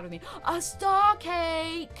very sad with me. A star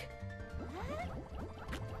cake!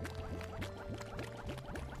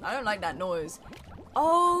 I don't like that noise.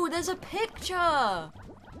 Oh, there's a picture!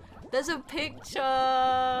 There's a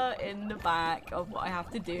picture in the back of what I have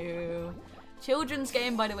to do. Children's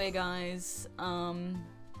game, by the way, guys. Perfect.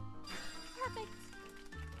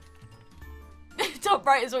 Top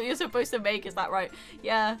right is what you're supposed to make, is that right?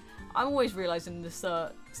 Yeah, I'm always realizing this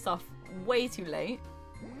stuff way too late.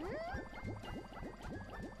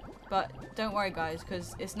 But don't worry, guys,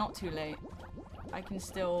 because it's not too late. I can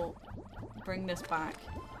still bring this back.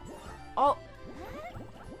 Oh!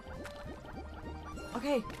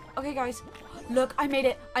 Okay, okay, guys. Look, I made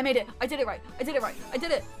it. I made it. I did it right. I did it right. I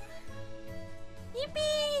did it.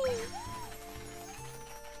 Yippee!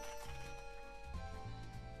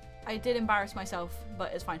 I did embarrass myself,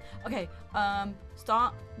 but it's fine. Okay,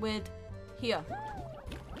 start with here.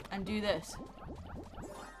 And do this.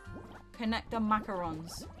 Connect the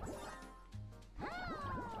macarons.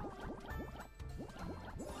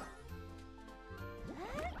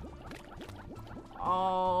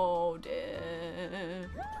 Oh dear.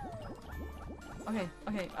 Okay,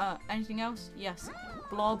 okay, anything else? Yes.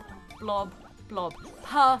 Blob, blob, blob.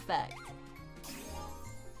 Perfect.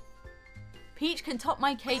 Peach can top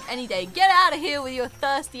my cake any day. Get out of here with your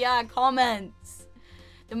thirsty ass comments.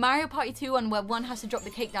 The Mario Party 2 one where one has to drop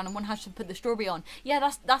the cake down and one has to put the strawberry on.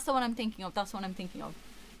 Yeah, that's the one I'm thinking of. That's the one I'm thinking of.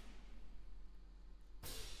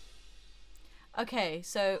 Okay,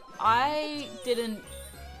 so I didn't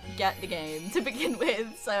get the game to begin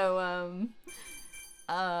with, so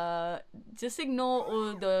just ignore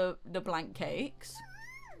all the blank cakes.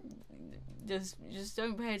 Just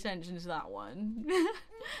don't pay attention to that one.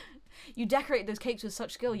 You decorate those cakes with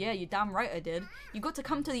such skill. Yeah, you're damn right I did. You got to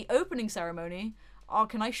come to the opening ceremony. Oh,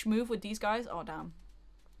 can I schmoove with these guys? Oh, damn.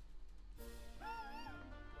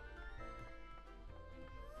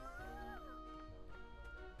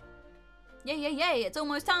 Yay, yay, yay, it's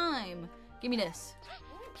almost time. Give me this.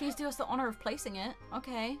 Please do us the honor of placing it.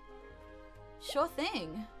 Okay. Sure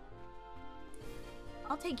thing.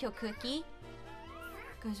 I'll take your cookie.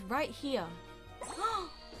 Goes right here.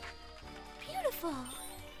 Beautiful. beautiful.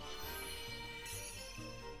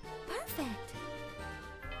 Perfect.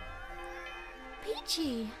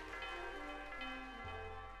 Peachy.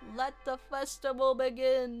 Let the festival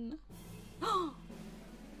begin.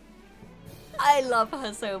 I love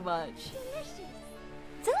her so much.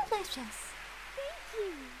 Delicious. Thank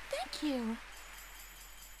you. Thank you.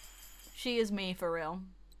 She is me for real.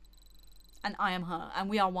 And I am her. And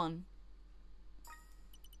we are one.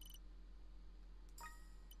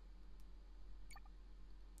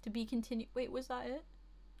 To be continued. Wait, was that it?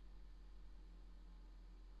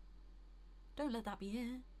 Don't let that be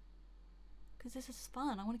it. Because this is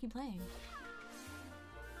fun. I want to keep playing.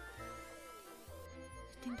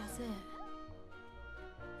 I think that's it.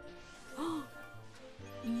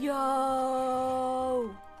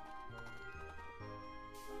 Yo!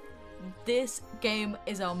 This game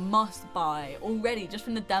is a must buy already, just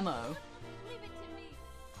from the demo. Leave it to me.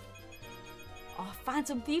 Oh,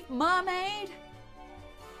 Phantom Thief Mermaid!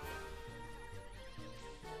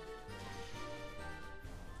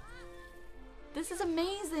 This is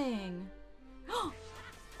amazing!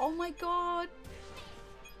 Oh my god!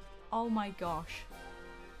 Oh my gosh.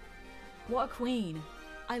 What a queen.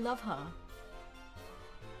 I love her.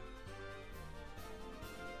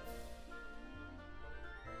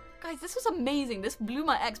 Guys, this was amazing. This blew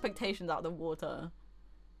my expectations out of the water.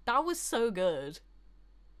 That was so good.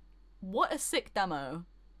 What a sick demo.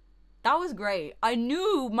 That was great. I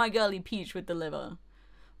knew my girly Peach would deliver.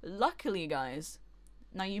 Luckily, guys,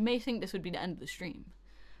 now you may think this would be the end of the stream,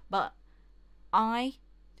 but I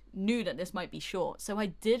knew that this might be short, so I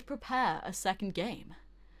did prepare a second game.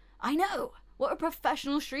 I know! What a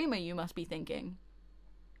professional streamer, you must be thinking.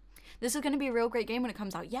 This is going to be a real great game when it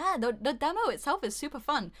comes out. Yeah, the demo itself is super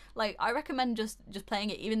fun. Like, I recommend just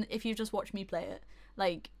playing it, even if you just watch me play it.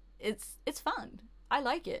 Like, it's fun. I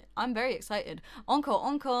like it. I'm very excited. Encore,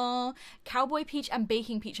 encore. Cowboy Peach and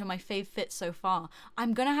Baking Peach are my fave fits so far.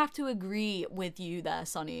 I'm gonna have to agree with you there,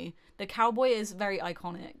 Sonny. The Cowboy is very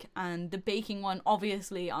iconic, and the baking one,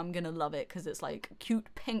 obviously, I'm gonna love it because it's like cute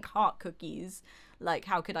pink heart cookies. Like,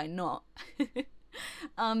 how could I not?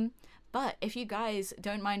 But if you guys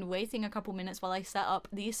don't mind waiting a couple minutes while I set up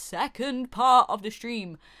the second part of the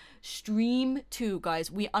stream. Stream 2,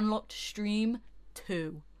 guys. We unlocked Stream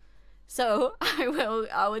 2. So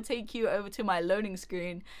I will take you over to my loading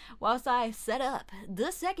screen whilst I set up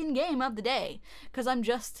the second game of the day. Because I'm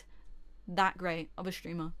just that great of a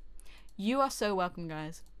streamer. You are so welcome,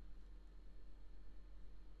 guys.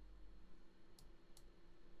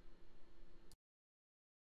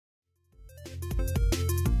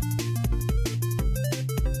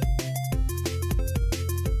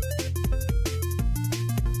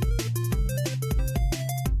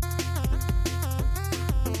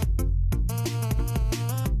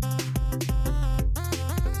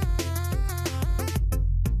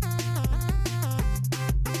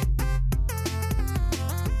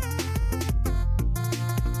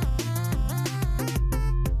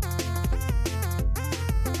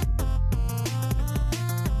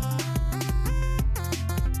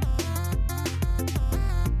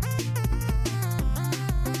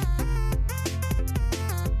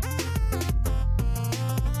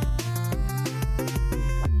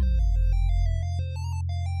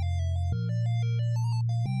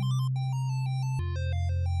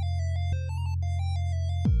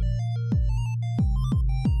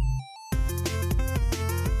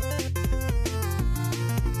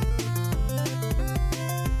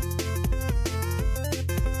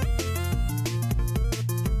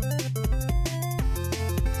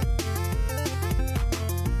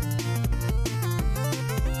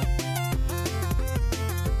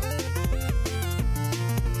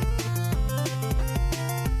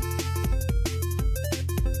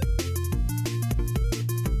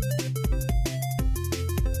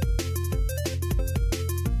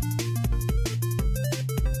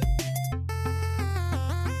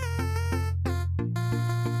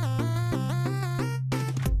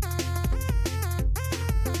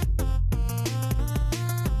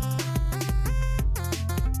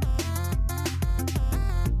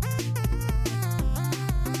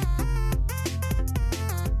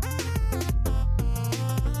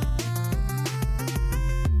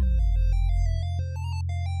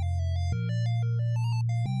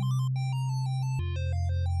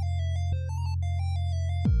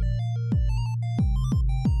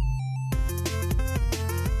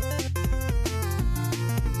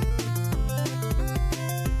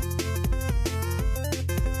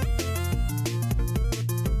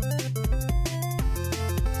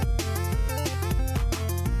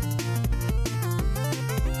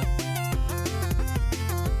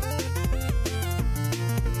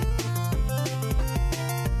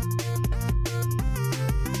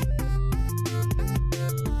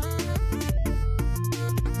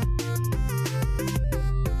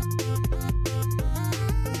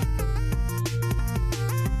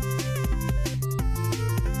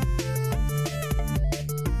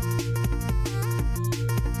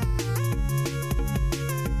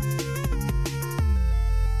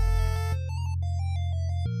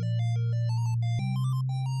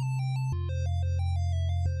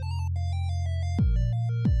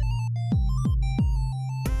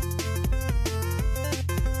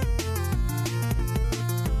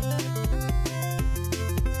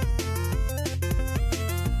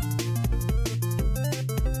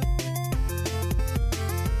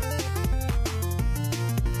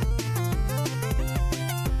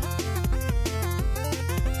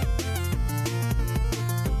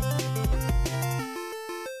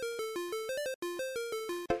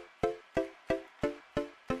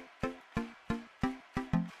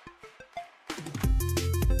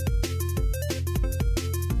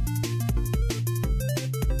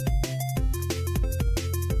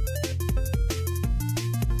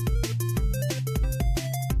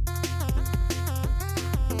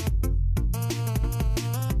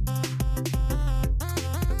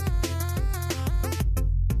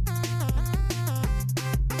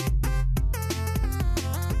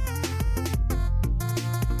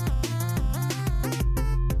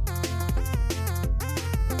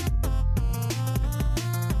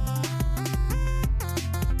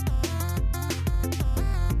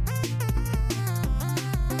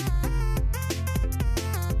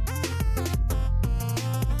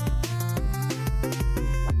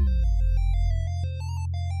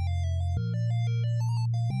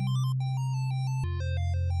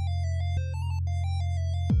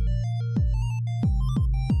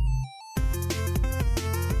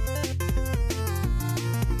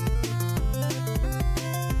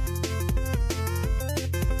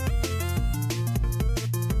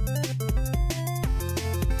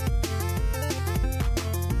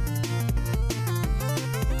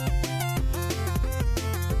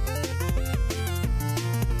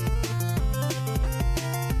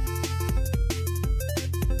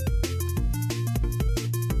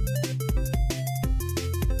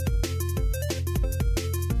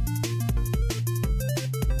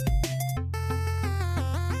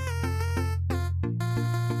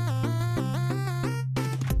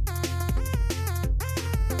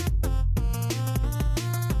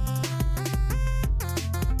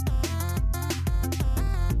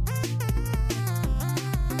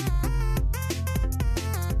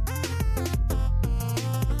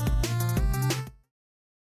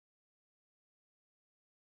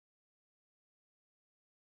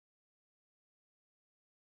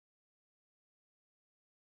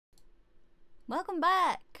 Welcome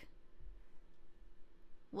back.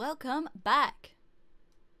 Welcome back.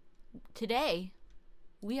 Today,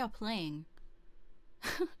 we are playing.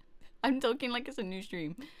 I'm talking like it's a new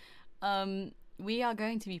stream. We are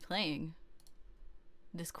going to be playing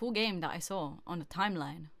this cool game that I saw on the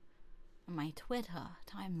timeline, on my Twitter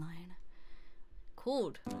timeline,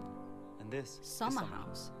 called And this Summer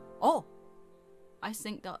House. Oh, I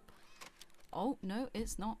synced up. Oh no,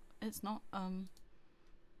 it's not. It's not.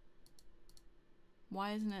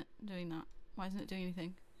 Why isn't it doing that? Why isn't it doing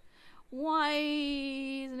anything? Why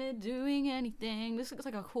isn't it doing anything? This looks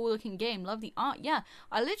like a cool looking game. Love the art. Yeah,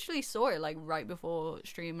 I literally saw it like right before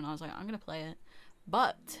stream and I was like, I'm gonna play it.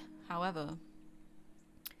 But, however,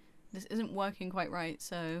 this isn't working quite right,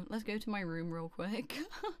 so let's go to my room real quick.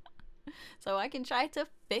 So I can try to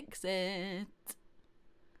fix it.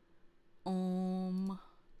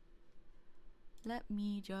 Let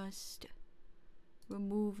me just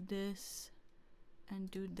remove this and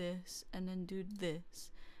do this and then do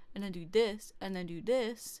this and then do this and then do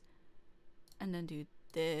this and then do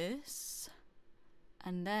this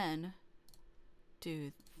and then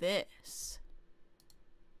do this.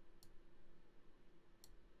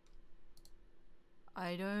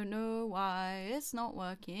 I don't know why it's not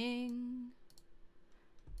working.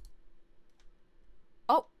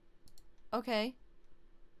 Oh, okay.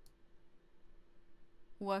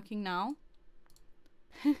 Working now.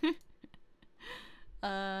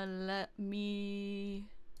 Let me...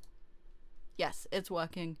 Yes, it's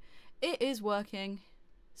working. It is working.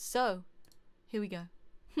 So, here we go.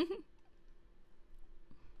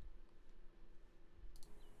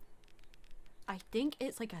 I think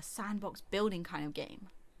it's like a sandbox building kind of game.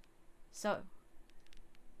 So,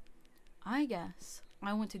 I guess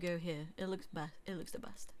I want to go here. It looks best. It looks the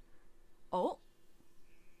best. Oh.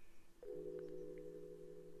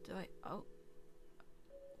 Do I? Oh.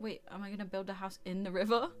 Wait, am I gonna build a house in the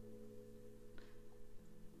river?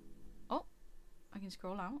 Oh, I can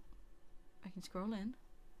scroll out. I can scroll in.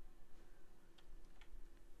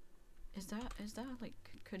 Is that like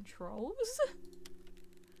controls?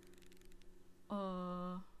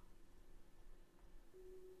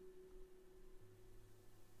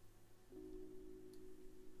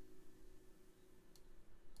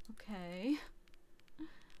 Okay.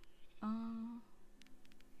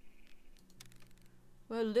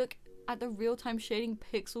 Well, look at the real-time shading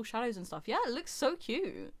pixel shadows and stuff. Yeah, it looks so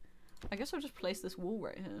cute. I guess I'll just place this wall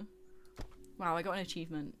right here. Wow, I got an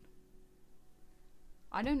achievement.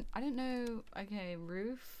 I don't know. Okay,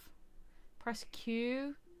 roof. Press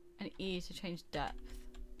Q and E to change depth.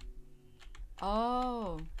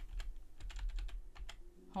 Oh.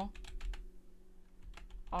 Huh?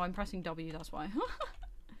 Oh, I'm pressing W, that's why.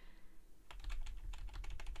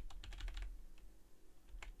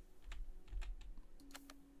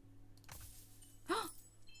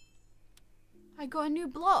 I got a new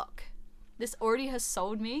block. This already has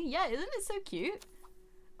sold me. Yeah, isn't it so cute?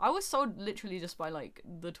 I was sold literally just by like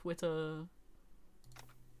the Twitter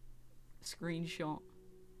screenshot.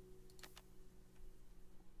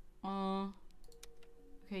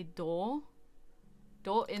 Okay, door.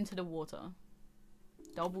 Door into the water.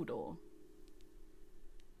 Double door.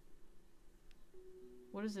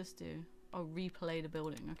 What does this do? Oh, replay the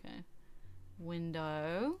building. Okay.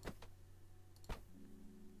 Window.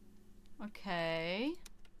 Okay.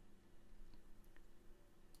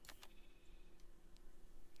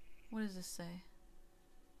 What does this say?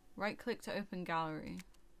 Right click to open gallery.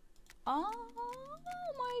 Oh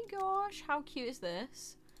my gosh, how cute is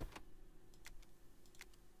this?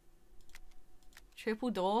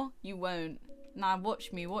 Triple door? You won't. Nah,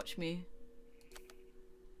 watch me, watch me.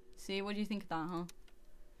 See, what do you think of that, huh?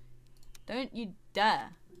 Don't you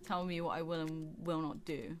dare tell me what I will and will not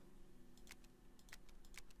do.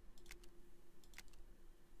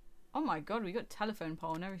 Oh my god, we got telephone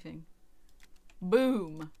pole and everything.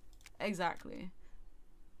 Boom! Exactly.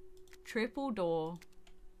 Triple door.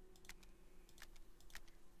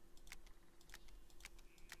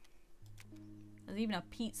 There's even a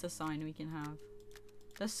pizza sign we can have.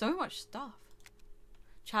 There's so much stuff.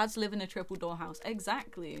 Chads live in a triple door house.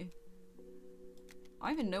 Exactly.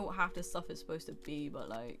 I don't even know what half this stuff is supposed to be, but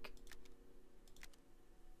like...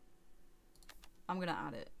 I'm gonna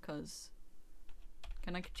add it, because...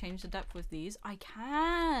 Can I change the depth with these? I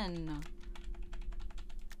can!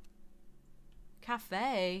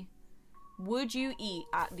 Cafe? Would you eat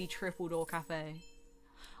at the triple door cafe?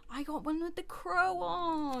 I got one with the crow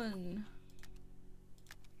on!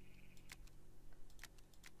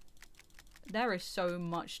 There is so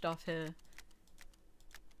much stuff here.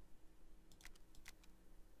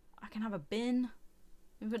 I can have a bin.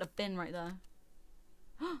 Let me put a bin right there.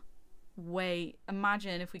 Wait,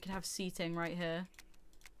 imagine if we could have seating right here.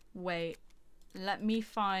 Wait, let me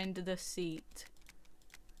find the seat.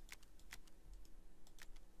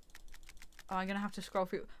 Oh, I'm gonna have to scroll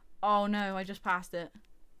through. Oh no, I just passed it.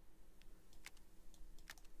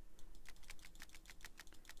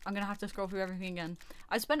 I'm gonna have to scroll through everything again.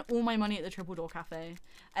 I spent all my money at the Triple Door Cafe.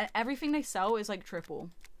 And everything they sell is like triple.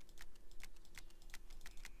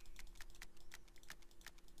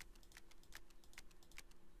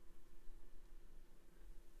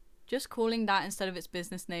 Just calling that instead of its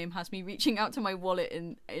business name has me reaching out to my wallet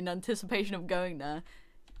in anticipation of going there.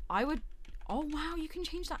 I would... Oh wow, you can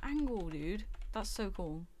change that angle, dude. That's so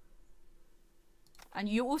cool. And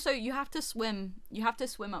you also, you have to swim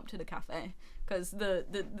up to the cafe. Because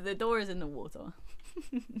the door is in the water.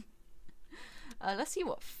 Let's see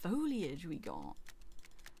what foliage we got.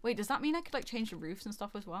 Wait, does that mean I could like change the roofs and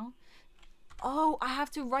stuff as well? Oh, I have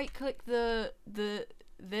to right click this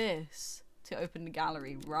to open the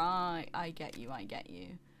gallery. Right, I get you.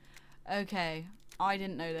 Okay, I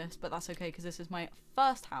didn't know this, but that's okay because this is my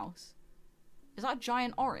first house. Is that a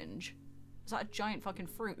giant orange? Is that a giant fucking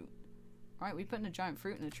fruit? Right, we putting a giant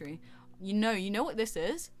fruit in a tree. You know what this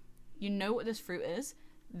is? You know what this fruit is?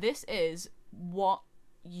 This is what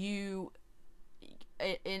you...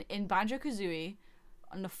 In Banjo-Kazooie,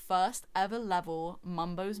 on the first ever level,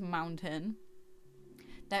 Mumbo's Mountain,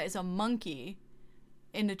 there is a monkey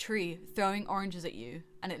in a tree throwing oranges at you,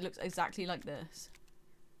 and it looks exactly like this.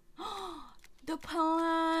 The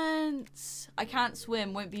plants! I can't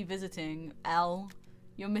swim, won't be visiting. L.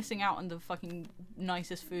 You're missing out on the fucking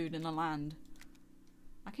nicest food in the land.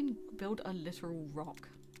 I can build a literal rock.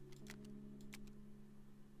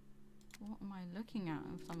 What am I looking at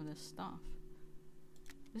with some of this stuff?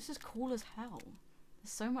 This is cool as hell.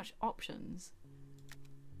 There's so much options.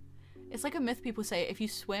 It's like a myth people say, if you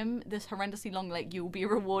swim this horrendously long lake, you will be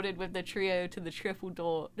rewarded with the trio to the Triple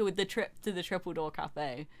Door, with the trip to the Triple Door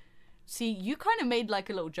Cafe. See, you kind of made like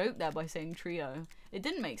a little joke there by saying trio. It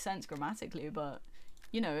didn't make sense grammatically, but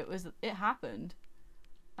you know, it happened.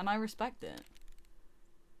 And I respect it.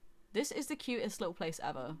 This is the cutest little place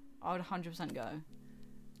ever. I would 100% go.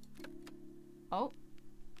 Oh.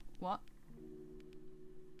 What?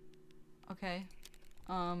 Okay.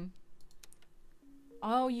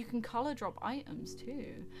 Oh, you can color drop items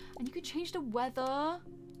too. And you could change the weather.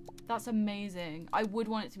 That's amazing. I would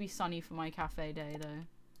want it to be sunny for my cafe day though.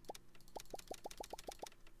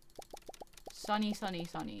 Sunny, sunny,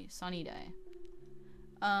 sunny. Sunny day.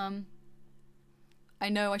 I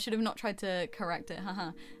know, I should have not tried to correct it,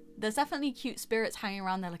 haha. There's definitely cute spirits hanging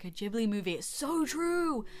around there like a Ghibli movie. It's so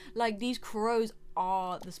true! Like, these crows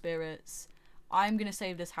are the spirits. I'm gonna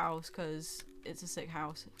save this house because it's a sick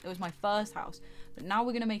house. It was my first house. But now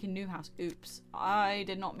we're gonna make a new house. Oops. I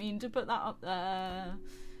did not mean to put that up there.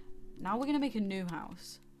 Now we're gonna make a new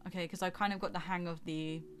house. Okay, because I've kind of got the hang of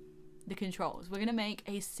the controls. We're gonna make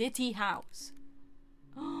a city house.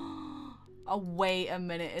 Oh, wait a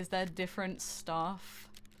minute. Is there different stuff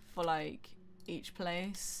for, like, each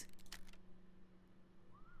place?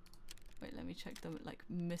 Wait, let me check the, like,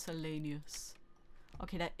 miscellaneous.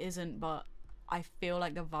 Okay, there isn't, but I feel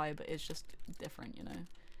like the vibe is just different, you know?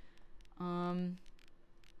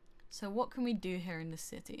 So what can we do here in the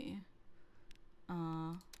city? We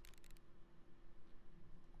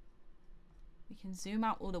can zoom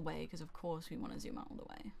out all the way, because of course we want to zoom out all the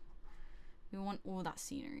way. We want all that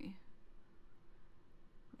scenery.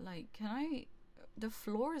 Like, can I... The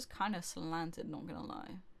floor is kind of slanted, not gonna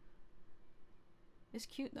lie. It's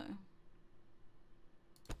cute though.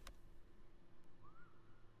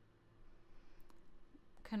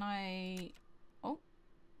 Can I... Oh,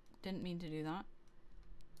 didn't mean to do that.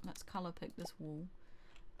 Let's color pick this wall.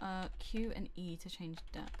 Q and E to change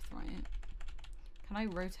depth, right? Can I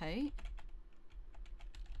rotate?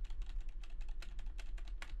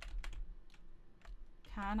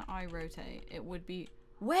 Can I rotate? It would be...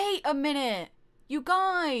 Wait a minute! You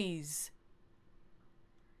guys!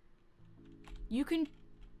 You can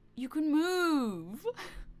move!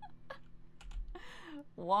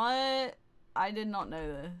 What? I did not know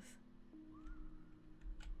this.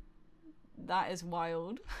 That is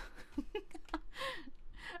wild.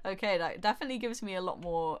 Okay, that definitely gives me a lot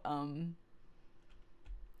more that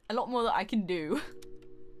I can do.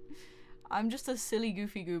 I'm just a silly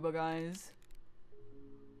goofy goober, guys.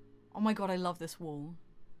 Oh my god, I love this wall.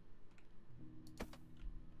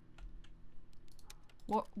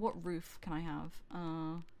 What roof can I have?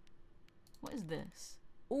 What is this?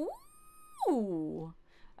 Ooh!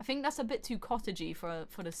 I think that's a bit too cottagey for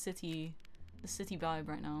the city vibe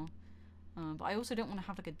right now. But I also don't want to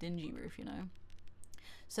have like a dingy roof, you know?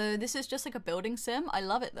 So this is just like a building sim. I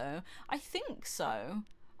love it though. I think so.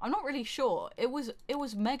 I'm not really sure. It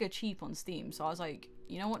was mega cheap on Steam, so I was like,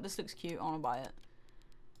 you know what, this looks cute, I wanna buy it.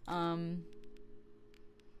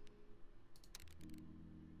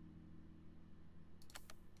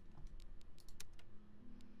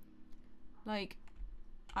 Like,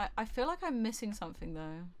 I feel like I'm missing something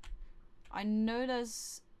though. I know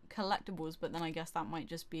there's collectibles, but then I guess that might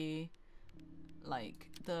just be like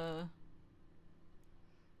the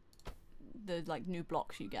like new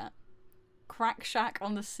blocks you get. Crack shack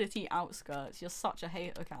on the city outskirts. You're such a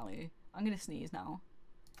hater, Callie. I'm gonna sneeze now.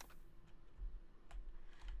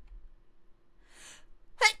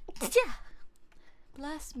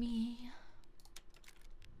 Bless me.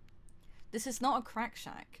 This is not a crack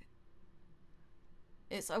shack.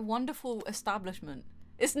 It's a wonderful establishment.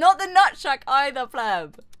 It's not the nut shack either,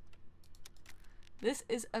 pleb. This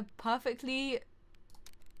is a perfectly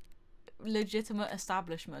legitimate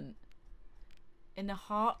establishment in the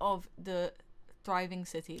heart of the thriving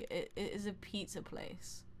city. It is a pizza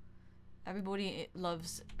place. Everybody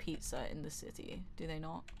loves pizza in the city, do they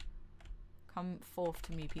not? Come forth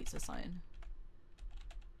to me, pizza sign.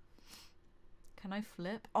 Can I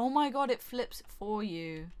flip? Oh my god, it flips for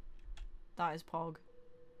you. That is pog.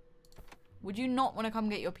 Would you not want to come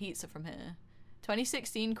get your pizza from here?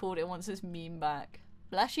 2016 called it, wants this meme back.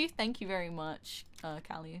 Bless you, thank you very much,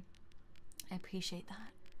 Callie. I appreciate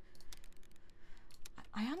that.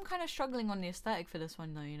 I am kind of struggling on the aesthetic for this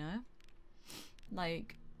one though, you know?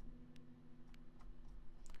 Like,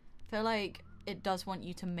 I feel like it does want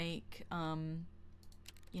you to make,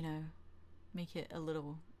 you know, make it a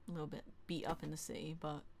little bit beat up in the city,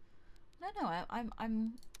 but I don't know,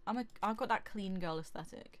 I've got that clean girl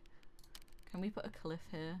aesthetic. Can we put a cliff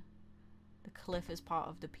here? The cliff is part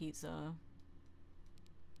of the pizza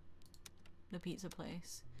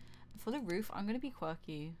place. For the roof, I'm gonna be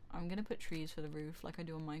quirky. I'm gonna put trees for the roof like I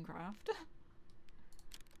do on Minecraft.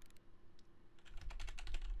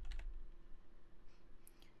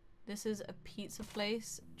 This is a pizza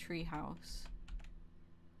place tree house.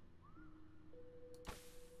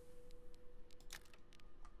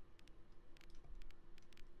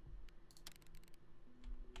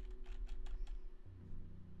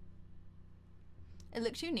 It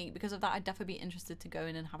looks unique. Because of that, I'd definitely be interested to go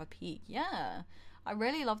in and have a peek. Yeah, I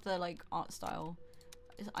really love the like art style.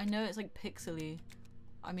 I know it's like pixely.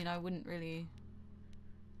 I mean, I don't really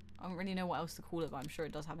know what else to call it, but I'm sure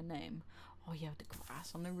it does have a name. Oh yeah, the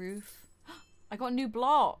grass on the roof. I got a new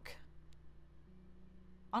block.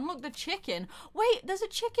 Unlock the chicken. Wait, there's a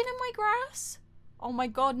chicken in my grass? Oh my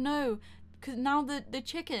god, no. Because now the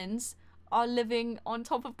chickens are living on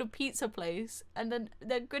top of the pizza place, and then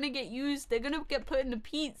they're gonna get used, they're gonna get put in the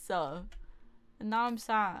pizza. And now I'm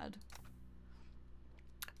sad.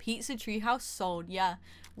 Pizza treehouse sold. Yeah,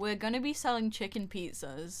 we're gonna be selling chicken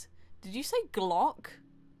pizzas. Did you say Glock?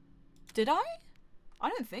 Did I? I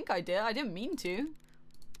don't think I did. I didn't mean to.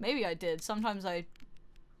 Maybe I did. Sometimes I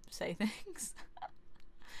say things.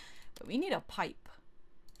 But we need a pipe.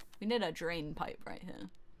 We need a drain pipe right here.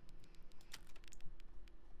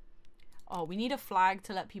 Oh, we need a flag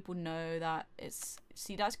to let people know that it's...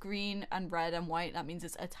 See, that's green and red and white. That means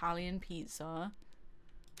it's Italian pizza.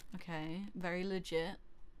 Okay, very legit.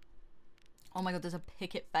 Oh my god, there's a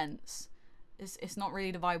picket fence. It's not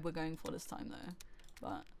really the vibe we're going for this time, though.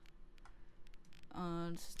 But...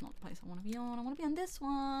 this is not the place I want to be on. I want to be on this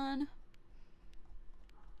one.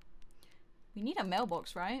 We need a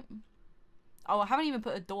mailbox, right? Oh, I haven't even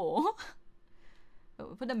put a door. But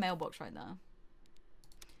we'll put a mailbox right there.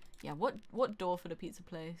 Yeah, what door for the pizza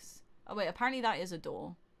place? Oh wait, apparently that is a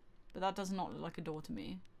door. But that does not look like a door to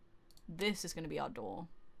me. This is going to be our door.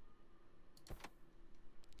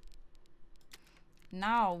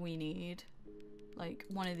 Now we need, like,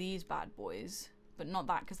 one of these bad boys. But not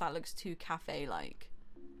that, because that looks too cafe-like.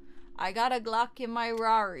 I got a Glock in my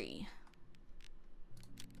Rari.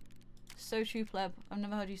 So true, pleb. I've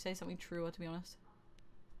never heard you say something truer, to be honest.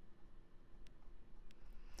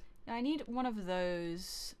 Yeah, I need one of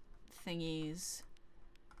those thingies.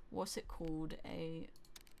 What's it called? A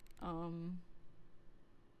I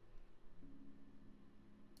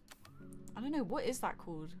don't know, what is that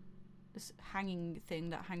called? This hanging thing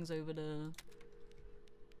that hangs over the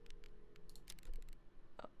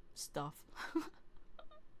stuff.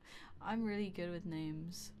 I'm really good with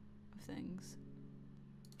names of things.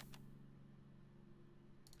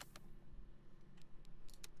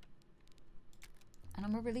 And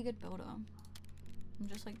I'm a really good builder. I'm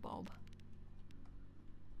just like Bob.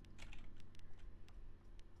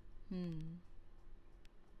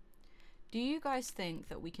 Do you guys think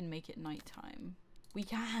that we can make it nighttime? We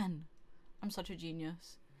can! I'm such a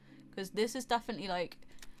genius. Because this is definitely like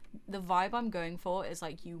the vibe I'm going for is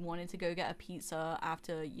like you wanted to go get a pizza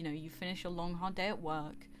after, you know, you finish your long hard day at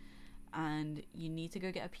work and you need to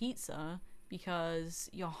go get a pizza because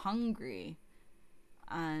you're hungry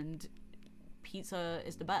and pizza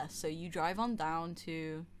is the best. So you drive on down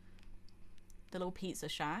to the little pizza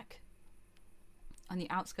shack on the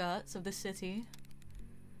outskirts of the city.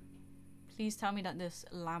 Please tell me that this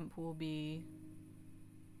lamp will be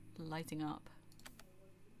lighting up.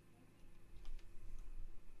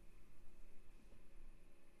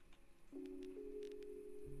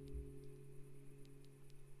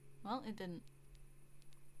 Well, it didn't.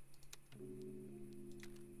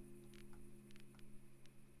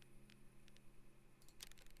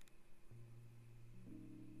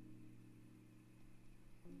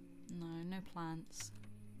 No, no plants.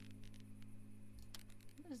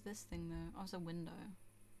 What is this thing though? Oh, it's a window.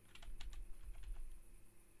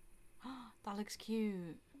 That looks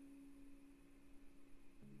cute.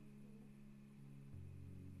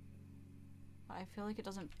 But I feel like it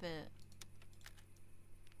doesn't fit.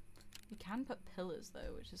 You can put pillars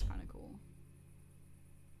though, which is kind of cool.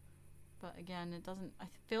 But again, it doesn't... I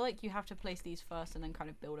feel like you have to place these first and then kind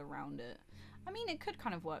of build around it. I mean, it could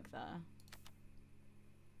kind of work there.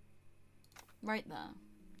 Right there.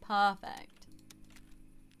 Perfect.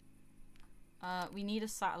 We need a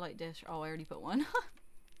satellite dish. Oh, I already put one.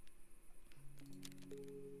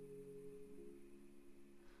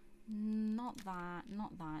 Not that.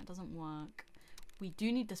 Not that. It doesn't work. We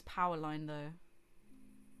do need this power line though.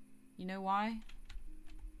 You know why?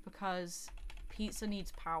 Because pizza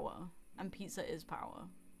needs power. And pizza is power.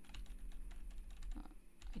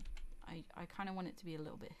 I kind of want it to be a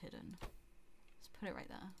little bit hidden. Let's put it right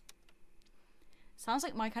there. Sounds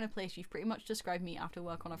like my kind of place. You've pretty much described me after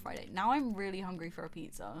work on a Friday. Now I'm really hungry for a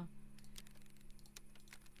pizza.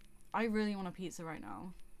 I really want a pizza right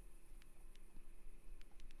now.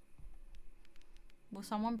 Will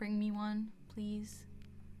someone bring me one, please?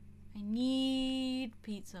 I need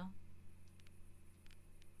pizza.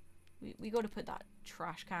 We got to put that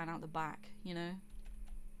trash can out the back, you know?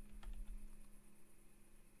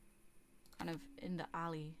 Kind of in the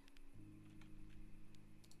alley.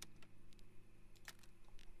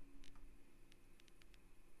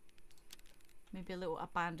 Maybe a little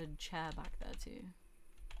abandoned chair back there too.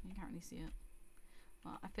 You can't really see it.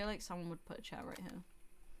 Well, I feel like someone would put a chair right here.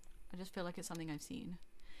 I just feel like it's something I've seen.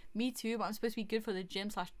 Me too, but I'm supposed to be good for the gym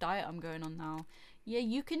 / diet I'm going on now. Yeah,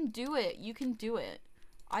 you can do it. You can do it.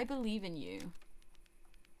 I believe in you.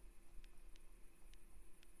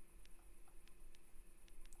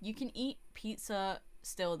 You can eat pizza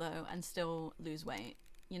still though and still lose weight.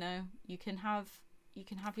 You know, you can have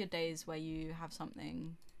your days where you have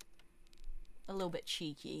something a little bit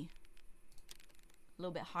cheeky, a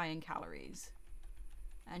little bit high in calories,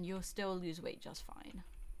 and you'll still lose weight just fine.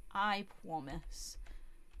 I promise.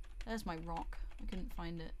 There's my rock. I couldn't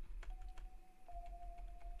find it.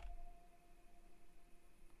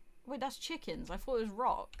 Wait, that's chickens. I thought it was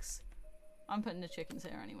rocks. I'm putting the chickens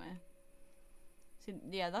here anyway. So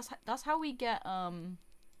yeah, that's how we get the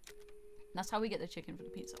chicken for the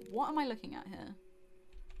pizza. What am I looking at here?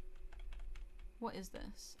 What is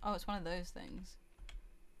this? Oh, it's one of those things.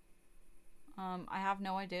 I have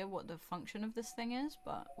no idea what the function of this thing is,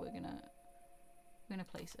 but we're gonna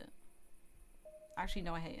place it. Actually,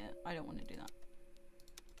 no, I hate it. I don't want to do that.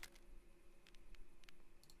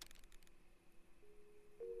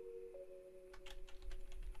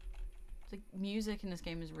 The music in this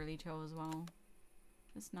game is really chill as well.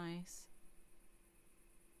 It's nice.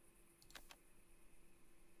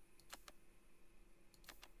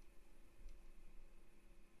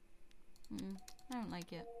 I don't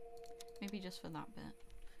like it. Maybe just for that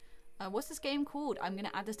bit. What's this game called? I'm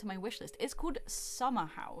gonna add this to my wish list. It's called Summer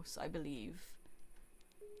House, I believe.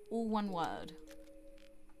 All one word.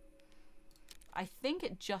 I think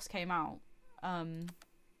it just came out.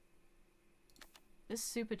 It's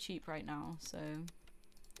super cheap right now, so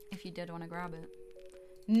if you did want to grab it.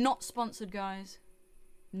 Not sponsored, guys.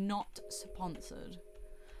 Not sponsored.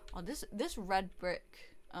 Oh, this red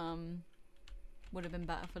brick would have been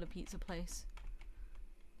better for the pizza place.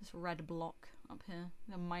 This red block up here.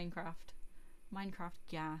 The Minecraft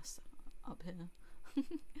gas up here.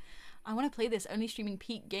 I want to play this. Only streaming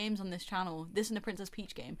Peak games on this channel. This and the Princess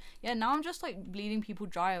Peach game. Yeah, now I'm just like bleeding people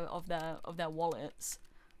dry of their wallets.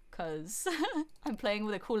 Because I'm playing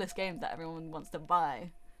with the coolest games that everyone wants to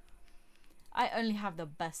buy. I only have the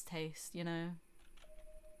best taste, you know.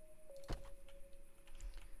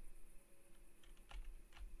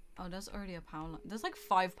 Oh, there's already a power line. There's like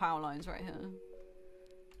 5 power lines right here.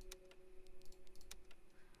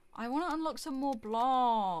 I want to unlock some more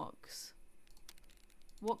blocks.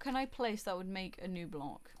 What can I place that would make a new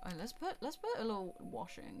block? Oh, let's put a little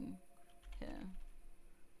washing here.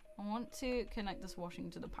 I want to connect this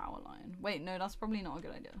washing to the power line. Wait, no, that's probably not a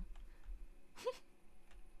good idea.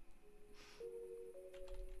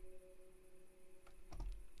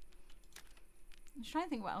 I'm just trying to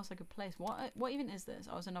think what else I could place. What even is this?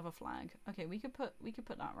 Oh, it's another flag. Okay, we could put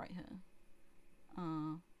that right here.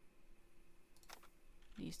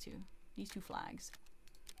 These two flags.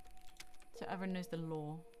 So everyone knows the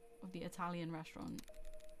law of the Italian restaurant.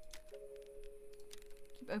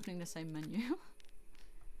 Keep opening the same menu.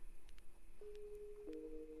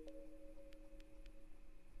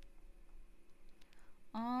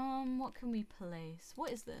 What can we place?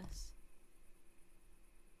 What is this?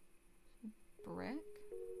 Brick?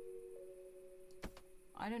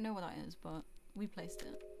 I don't know what that is, but we placed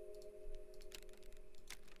it.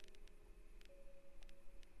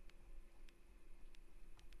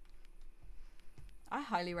 I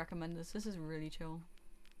highly recommend this. This is really chill.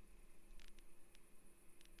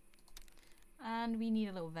 And we need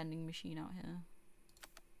a little vending machine out here.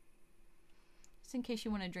 Just in case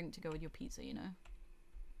you want a drink to go with your pizza, you know.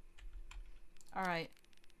 Alright.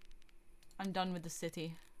 I'm done with the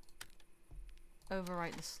city.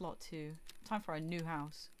 Overwrite the slot 2. Time for a new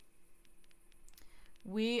house.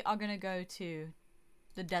 We are gonna go to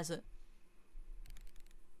the desert.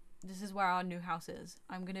 This is where our new house is.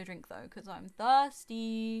 I'm gonna drink though, because I'm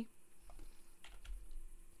thirsty.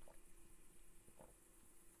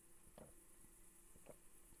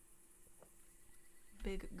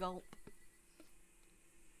 Big gulp.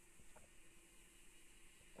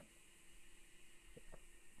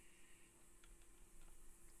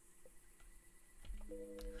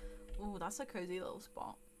 Ooh, that's a cozy little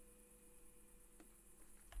spot.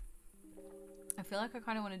 I feel like I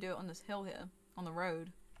kind of want to do it on this hill here, on the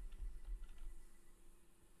road.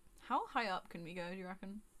 How high up can we go, do you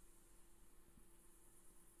reckon?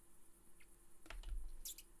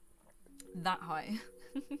 That high.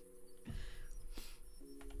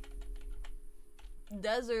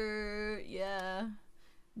 Desert, yeah.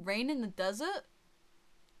 Rain in the desert?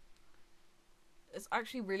 It's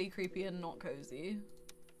actually really creepy and not cozy.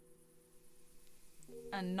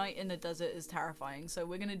 And night in the desert is terrifying, so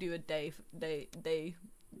we're gonna do a day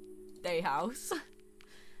house.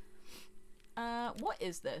 What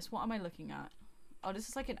is this? What am I looking at? Oh, this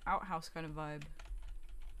is like an outhouse kind of vibe.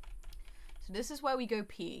 So this is where we go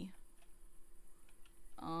pee.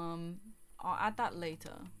 I'll add that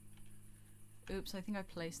later. Oops, I think I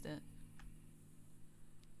placed it.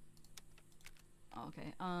 Oh,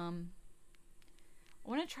 okay. I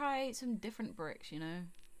want to try some different bricks, you know?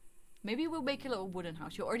 Maybe we'll make a little wooden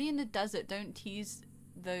house. You're already in the desert. Don't tease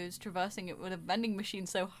those traversing it with a vending machine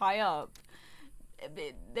so high up.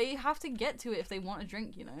 They have to get to it if they want a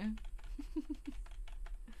drink, you know?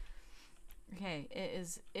 Okay,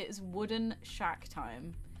 it is wooden shack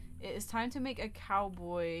time. It is time to make a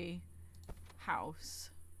cowboy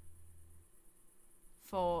house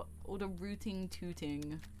for all the rooting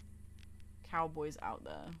tooting cowboys out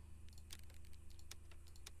there.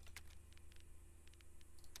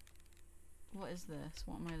 What is this?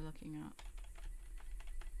 What am I looking at?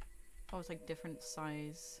 Oh, it's like different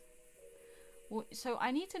size. Well, so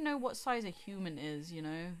I need to know what size a human is, you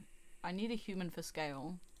know? I need a human for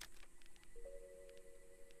scale.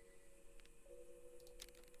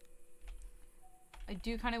 I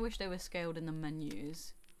do kind of wish they were scaled in the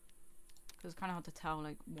menus. Because it's kind of hard to tell,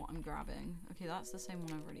 like, what I'm grabbing. Okay, that's the same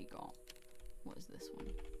one I've already got. What is this one?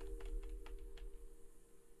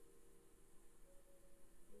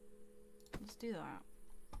 Let's do that.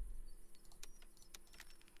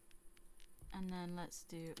 And then let's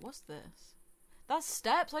do... What's this? That's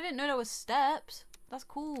steps? I didn't know there was steps. That's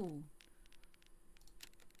cool.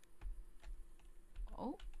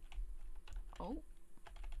 Oh. Oh.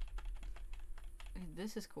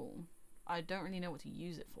 This is cool. I don't really know what to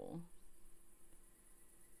use it for.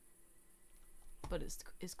 But it's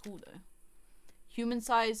cool though. Human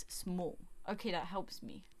size, small. Okay, that helps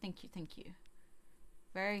me. Thank you, thank you.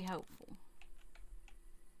 Very helpful.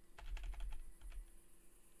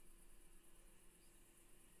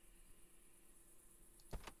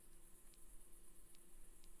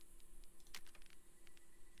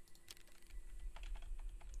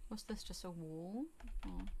 What's this, just a wall? Oh,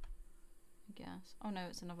 I guess. Oh no,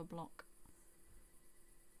 it's another block.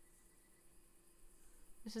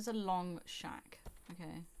 This is a long shack.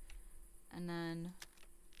 Okay. And then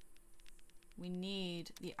we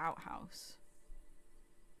need the outhouse.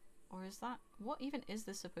 Or is that... What even is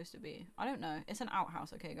this supposed to be? I don't know. It's an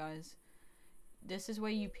outhouse, okay, guys. This is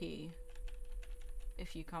where you pee.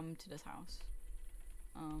 if you come to this house.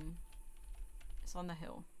 It's on the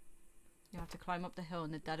hill. You have to climb up the hill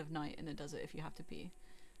in the dead of night in the desert if you have to pee.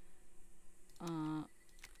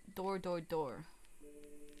 Door, door, door.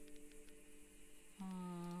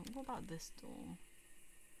 What about this door?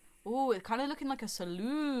 Oh, it's kind of looking like a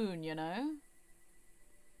saloon, you know?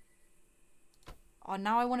 Oh,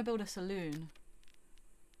 now I want to build a saloon.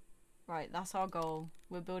 Right, that's our goal.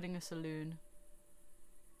 We're building a saloon.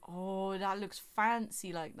 Oh, that looks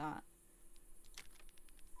fancy like that.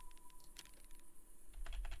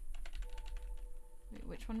 Wait,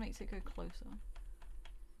 which one makes it go closer?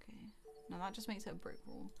 Okay. No, that just makes it a brick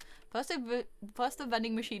wall. First the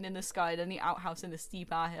vending machine in the sky, then the outhouse in the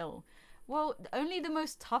steep hill. Well, only the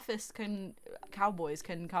most toughest cowboys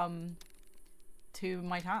can come to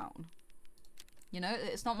my town. You know,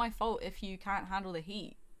 it's not my fault if you can't handle the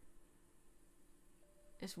heat.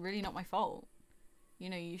 It's really not my fault. You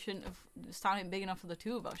know, you shouldn't have sounded big enough for the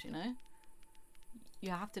two of us, you know?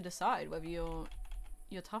 You have to decide whether you're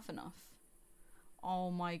tough enough.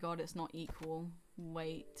 Oh my god, it's not equal.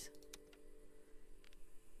 Wait.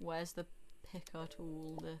 Where's the picker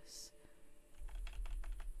tool? This.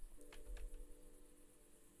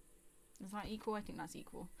 Is that equal? I think that's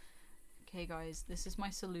equal. Okay guys, this is my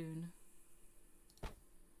saloon.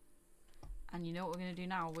 And you know what we're gonna do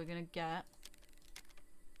now? We're gonna get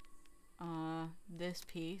this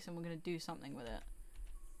piece and we're gonna do something with it.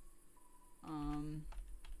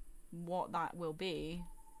 What that will be,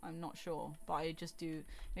 I'm not sure, but I just do.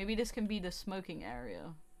 Maybe this can be the smoking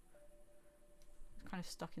area. It's kind of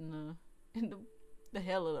stuck in the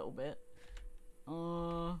hill a little bit.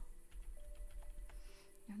 I'm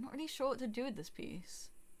not really sure what to do with this piece.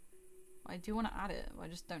 I do want to add it, but I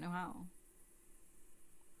just don't know how.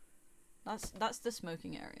 That's the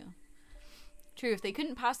smoking area. True, if they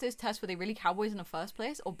couldn't pass those tests, were they really cowboys in the first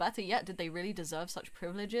place? Or better yet, did they really deserve such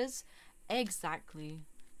privileges? Exactly.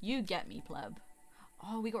 You get me, pleb.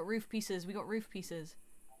 Oh, we got roof pieces. We got roof pieces.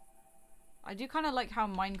 I do kind of like how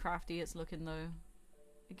Minecrafty it's looking, though.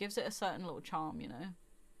 It gives it a certain little charm, you know?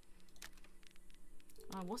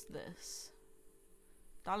 What's this?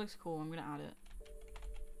 That looks cool. I'm gonna add it.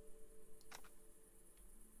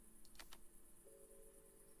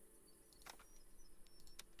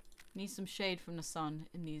 Need some shade from the sun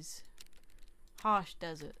in these harsh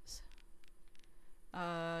deserts.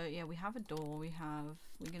 Yeah, we have a door. We're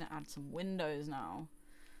gonna add some windows now.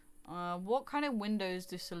 What kind of windows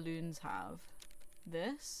do saloons have?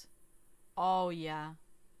 This? Oh yeah,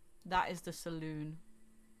 that is the saloon.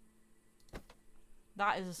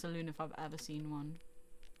 That is a saloon if I've ever seen one.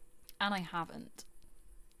 And I haven't.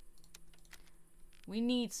 We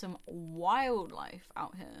need some wildlife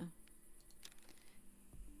out here.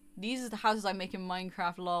 These are the houses I make in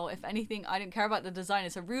Minecraft, lol. If anything, I don't care about the design.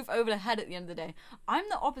 It's a roof over the head at the end of the day. I'm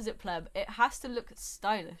the opposite, pleb. It has to look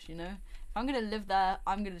stylish, you know? If I'm gonna live there,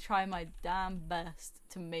 I'm gonna try my damn best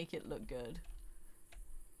to make it look good.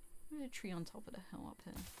 There's a tree on top of the hill up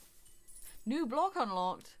here. New block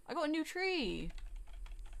unlocked. I got a new tree.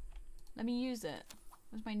 Let me use it.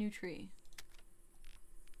 Where's my new tree?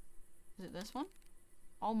 Is it this one?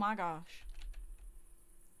 Oh my gosh.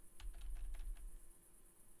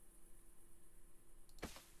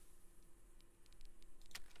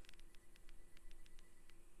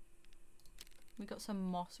 We got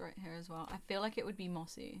some moss right here as well. I feel like it would be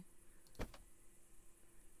mossy.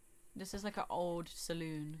 This is like an old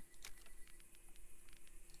saloon.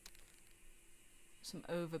 Some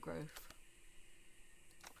overgrowth.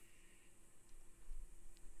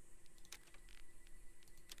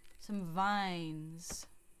 Some vines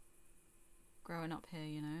growing up here,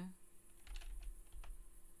 you know.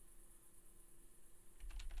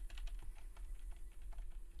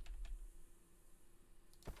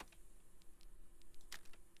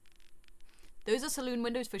 Those are saloon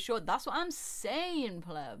windows for sure. That's what I'm saying,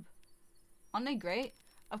 pleb. Aren't they great?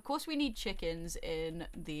 Of course we need chickens in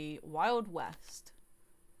the Wild West.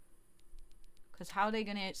 Because how are they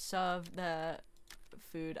going to serve their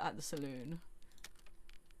food at the saloon?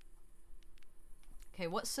 Okay,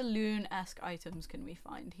 what saloon-esque items can we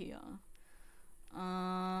find here?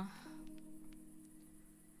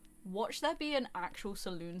 Watch there be an actual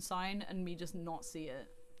saloon sign and me just not see it.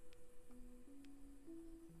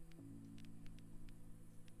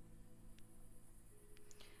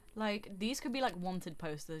 Like, these could be like wanted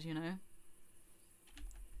posters, you know?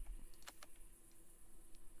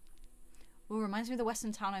 Oh, reminds me of the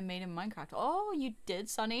western town I made in Minecraft. Oh, you did,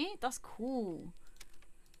 Sonny? That's cool.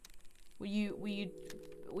 Were you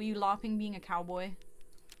LARPing being a cowboy?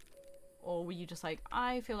 Or were you just like,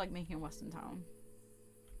 I feel like making a western town?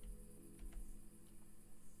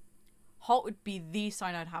 Hot would be the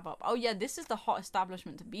sign I'd have up. Oh yeah, this is the hot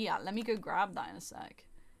establishment to be at. Let me go grab that in a sec.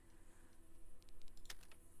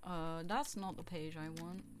 That's not the page I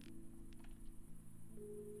want.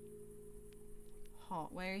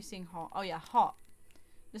 Hot. Where are you seeing hot? Oh yeah, hot.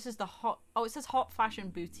 This is the hot. Oh, it says hot fashion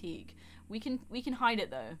boutique. We can hide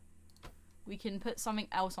it though. We can put something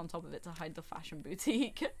else on top of it to hide the fashion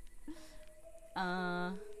boutique.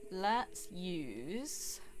 Let's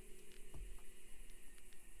use.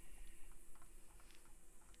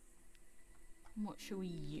 What should we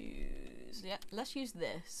use? Yeah, let's use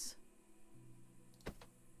this.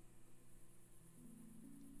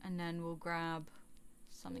 And then we'll grab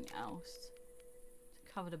something else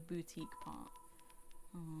to cover the boutique part.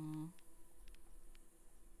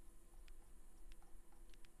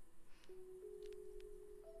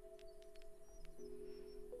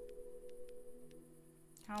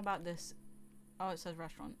 How about this? Oh, it says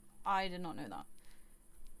restaurant. I did not know that.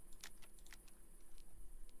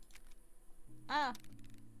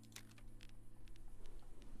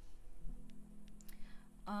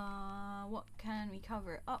 What can we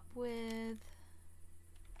cover it up with?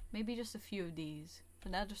 Maybe just a few of these.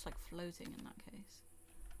 But they're just like floating in that case.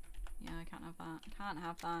 Yeah, I can't have that. Can't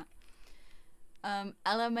have that.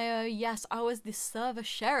 LMAO, yes, I was the server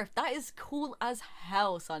sheriff. That is cool as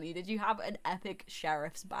hell, Sonny. Did you have an epic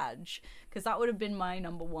sheriff's badge? Because that would have been my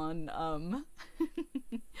number one,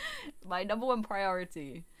 my number one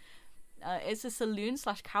priority. It's a saloon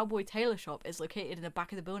 / cowboy tailor shop. It's located in the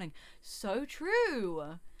back of the building. So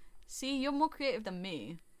true. See, you're more creative than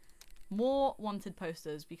me. More wanted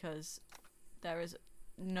posters because there is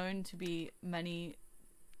known to be many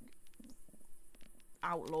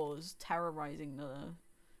outlaws terrorizing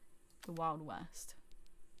the Wild West.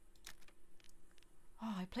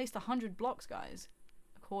 Oh, I placed 100 blocks, guys,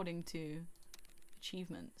 according to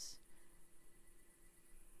achievements.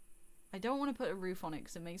 I don't want to put a roof on it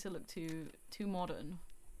because it makes it look too modern.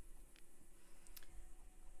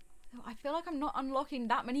 I feel like I'm not unlocking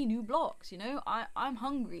that many new blocks, you know? I'm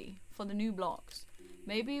hungry for the new blocks.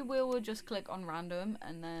 Maybe we will just click on random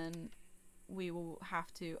and then we will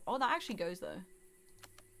have to... Oh, that actually goes though.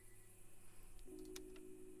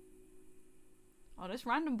 Oh, this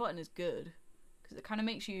random button is good because it kind of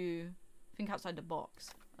makes you think outside the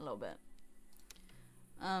box a little bit.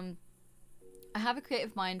 I have a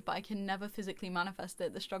creative mind, but I can never physically manifest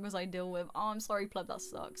it. The struggles I deal with. Oh, I'm sorry, pleb, that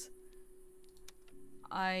sucks.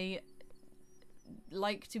 I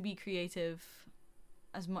like to be creative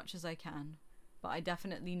as much as I can, but I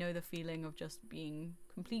definitely know the feeling of just being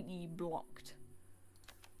completely blocked.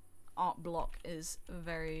 Art block is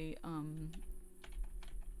very,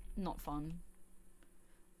 not fun.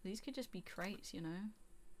 These could just be crates, you know?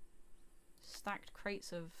 Stacked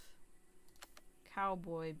crates of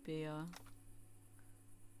cowboy beer.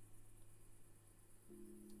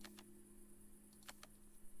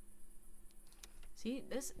 See,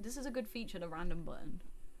 this is a good feature, the random button.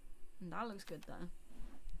 And that looks good there.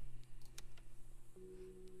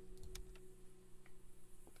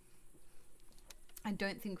 I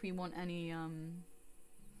don't think we want any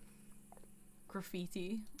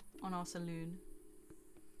graffiti on our saloon.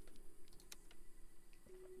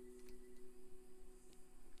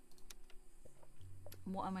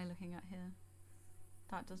 What am I looking at here?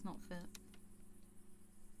 That does not fit.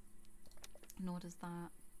 Nor does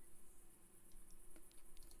that.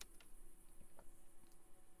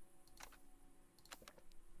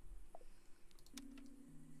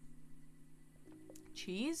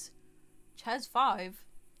 Cheese? Ches 5?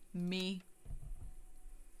 Me.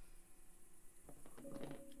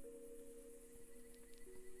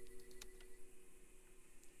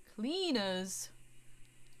 Cleaners.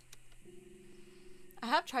 I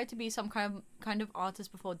have tried to be some kind of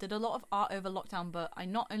artist before. Did a lot of art over lockdown, but I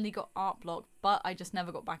not only got art blocked, but I just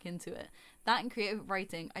never got back into it. That and creative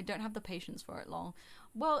writing, I don't have the patience for it, lol.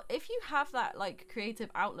 Well, if you have that like creative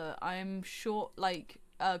outlet, I'm sure, like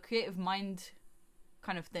a creative mind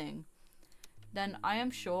kind of thing, then I am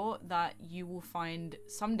sure that you will find,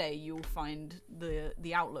 someday you will find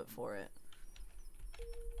the outlet for it.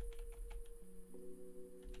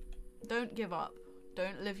 Don't give up.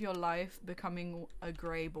 Don't live your life becoming a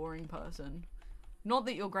grey, boring person. Not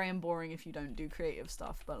that you're grey and boring if you don't do creative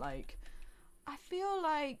stuff, but like, I feel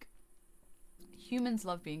like humans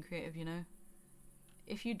love being creative, you know?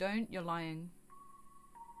 If you don't, you're lying.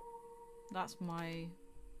 That's my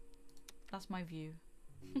view.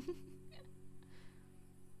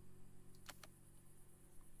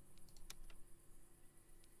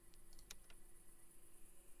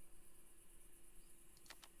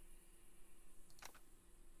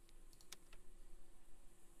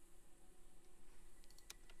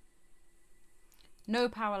 No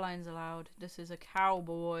power lines allowed. This is a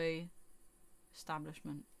cowboy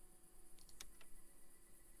establishment.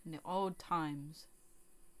 In the old times.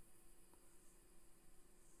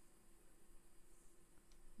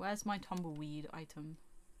 Where's my tumbleweed item?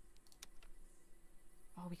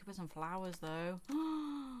 Oh, we could put some flowers though.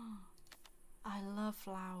 I love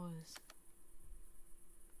flowers.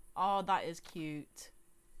 Oh, that is cute.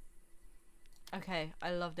 Okay,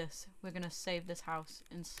 I love this. We're gonna save this house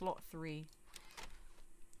in slot 3.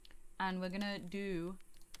 And we're gonna do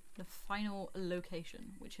the final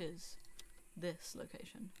location, which is this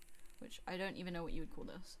location. Which I don't even know what you would call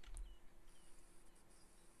this.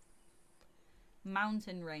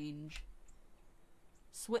 Mountain range.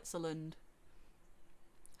 Switzerland.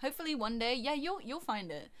 Hopefully one day, yeah, you'll find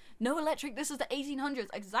it. No electric, this is the 1800s,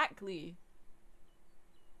 exactly.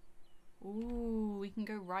 Ooh, we can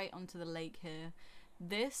go right onto the lake here.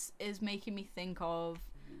 This is making me think of,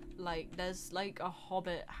 like, there's like a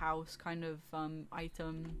hobbit house kind of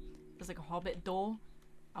item. There's like a hobbit door.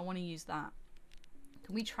 I want to use that.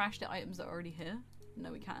 Can we trash the items that are already here?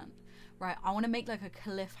 No, we can't. Right, I want to make like a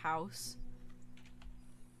cliff house.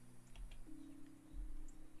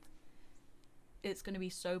 It's gonna be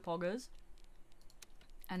so poggers.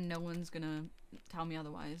 And no one's gonna tell me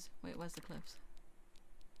otherwise. Wait, where's the cliffs?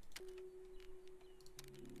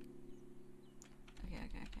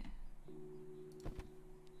 Okay.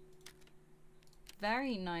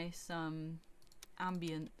 Very nice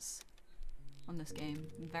ambience on this game.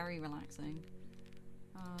 Very relaxing.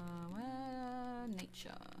 Where?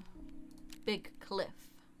 Nature. Big cliff.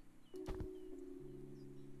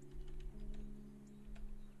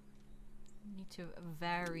 Need to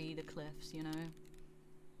vary the cliffs, you know.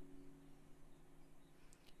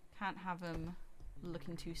 Can't have them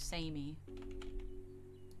looking too samey.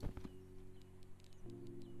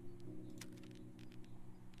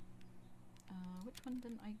 Which one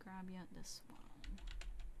didn't I grab yet? This one.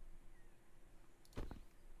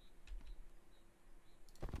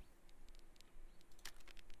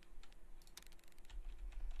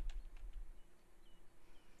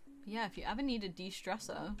 Yeah, if you ever need a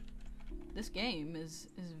de-stressor, this game is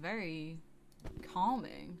very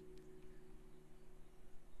calming.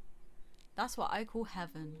 That's what I call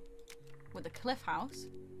heaven. With the cliff house.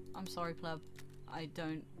 I'm sorry, pleb. I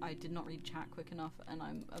did not read chat quick enough, and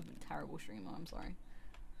I'm a terrible streamer. I'm sorry.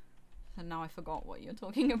 So now I forgot what you're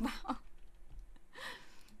talking about.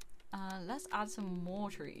 Let's add some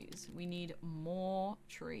more trees. We need more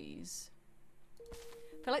trees.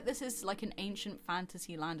 I feel like this is like an ancient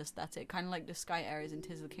fantasy land aesthetic, kind of like the sky areas in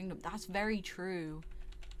Tears of the Kingdom. That's very true.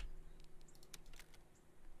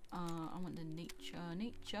 I want the nature.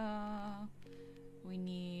 We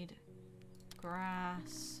need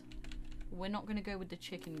grass. We're not gonna go with the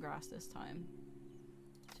chicken grass this time.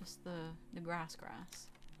 Just the grass.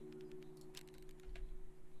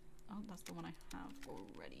 Oh, that's the one I have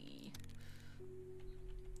already.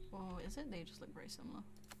 Oh, is it? They just look very similar.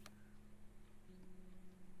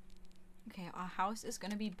 Okay, our house is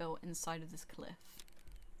gonna be built inside of this cliff.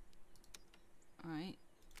 Alright.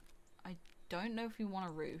 I don't know if we want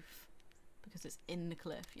a roof because it's in the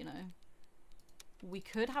cliff, you know. We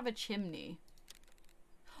could have a chimney.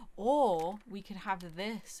 Or we could have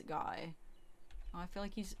this guy. I feel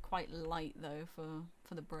like he's quite light though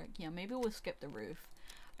for the brick. Yeah, maybe we'll skip the roof.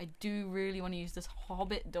 I do really want to use this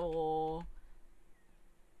hobbit door.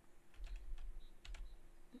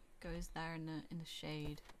 It goes there in the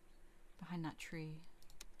shade behind that tree.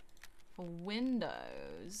 For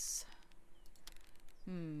windows,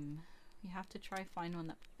 we have to try find one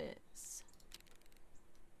that fits.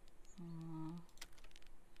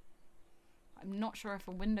 I'm not sure if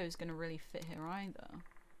a window is going to really fit here either.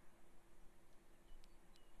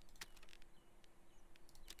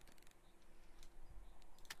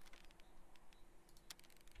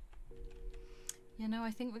 You know,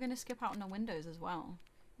 I think we're going to skip out on the windows as well.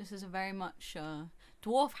 This is a very much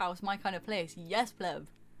dwarf house, my kind of place. Yes, pleb.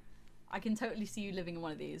 I can totally see you living in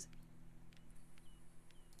one of these.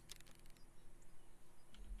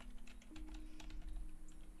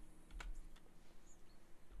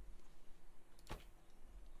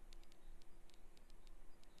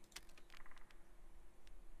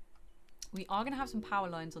 We are going to have some power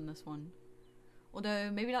lines on this one. Although,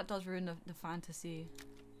 maybe that does ruin the fantasy.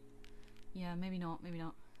 Yeah, maybe not, maybe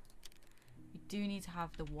not. We do need to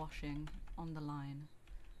have the washing on the line.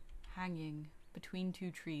 Hanging between two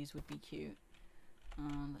trees would be cute.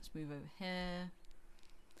 Let's move over here.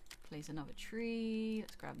 Place another tree.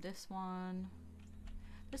 Let's grab this one.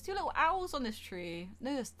 There's 2 little owls on this tree.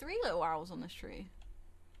 No, there's 3 little owls on this tree.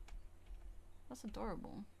 That's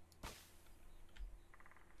adorable.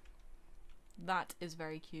 That is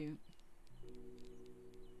very cute.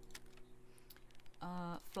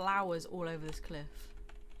 Flowers all over this cliff.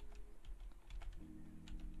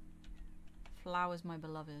 Flowers, my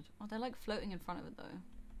beloved. Oh, they're like floating in front of it though.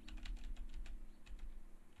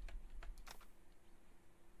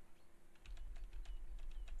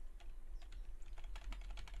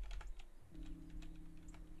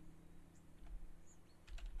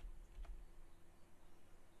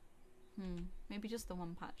 Maybe just the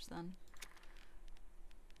one patch then.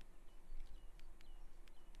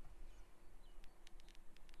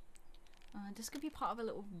 This could be part of a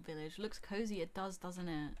little village. Looks cozy, it does, doesn't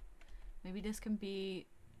it? Maybe this can be...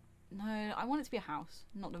 No, I want it to be a house,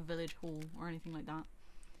 not a village hall or anything like that.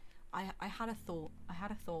 I had a thought. I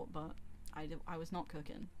had a thought, but I was not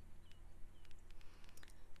cooking.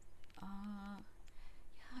 Yeah,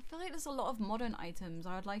 I feel like there's a lot of modern items.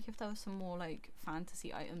 I would like if there was some more like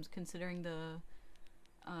fantasy items, considering the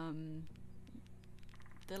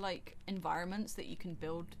like environments that you can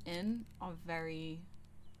build in are very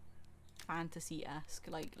fantasy-esque,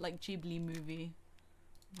 like Ghibli movie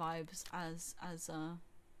vibes, as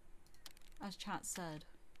chat said.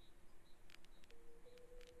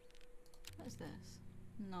 What is this?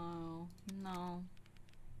 No.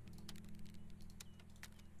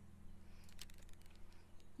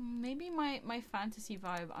 Maybe my fantasy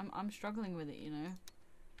vibe, I'm struggling with it, you know.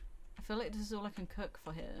 I feel like this is all I can cook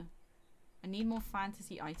for here. I need more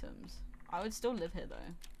fantasy items. I would still live here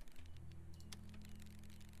though.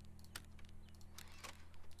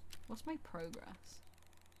 What's my progress?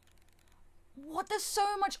 What? There's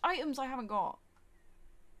so much items I haven't got.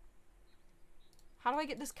 How do I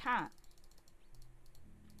get this cat?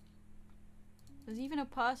 There's even a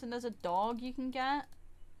person, there's a dog you can get.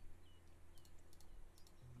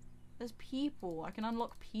 There's people. I can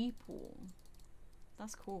unlock people.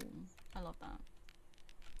 That's cool. I love that.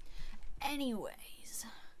 Anyways,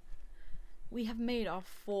 we have made our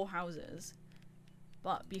 4 houses.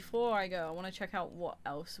 But before I go, I want to check out what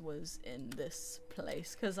else was in this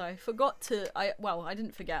place. Because I forgot to... Well, I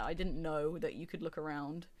didn't forget. I didn't know that you could look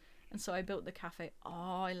around. And so I built the cafe.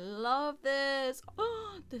 Oh, I love this.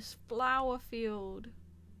 Oh, this flower field.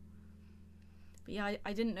 But yeah,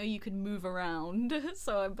 I didn't know you could move around.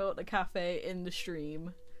 So I built the cafe in the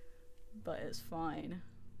stream. But it's fine.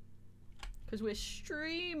 Because we're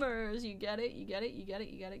streamers. You get it? You get it? You get it?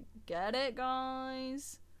 You get it? Get it,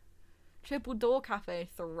 guys? Triple door cafe.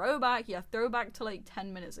 Throwback. Yeah, throwback to like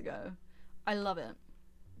 10 minutes ago. I love it.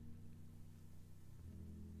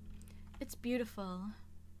 It's beautiful.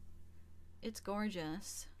 It's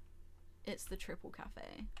gorgeous. It's the triple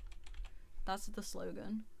cafe. That's the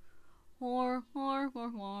slogan. Whore, whore,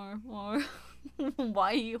 whore, whore, whore.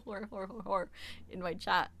 Why are you whore, whore, whore, whore in my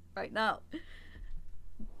chat right now?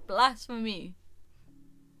 Blasphemy.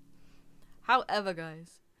 However,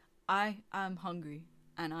 guys, I am hungry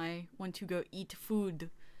and I want to go eat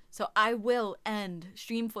food. So I will end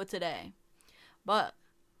stream for today. But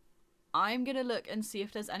I'm gonna look and see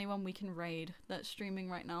if there's anyone we can raid that's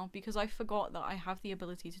streaming right now, because I forgot that I have the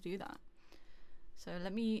ability to do that. So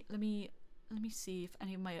let me see if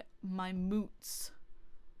any of my moots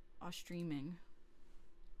are streaming.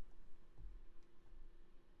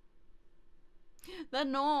 They're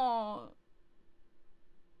not.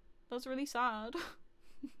 That's really sad.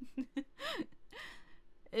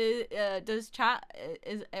 Does chat,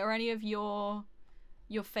 are any of your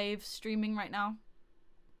faves streaming right now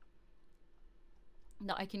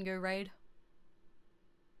that I can go raid?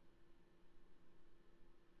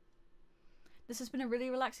 This has been a really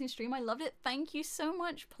relaxing stream. I loved it. Thank you so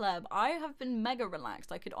much, pleb. I have been mega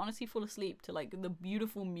relaxed. I could honestly fall asleep to like the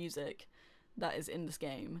beautiful music that is in this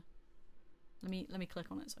game. Let me click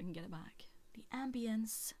on it so I can get it back. The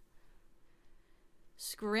ambience.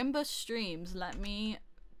 Scrimba streams. Let me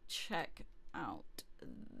check out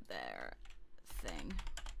their thing.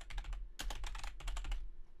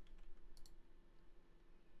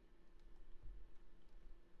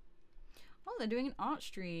 Oh, they're doing an art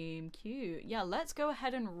stream. Cute. Yeah, let's go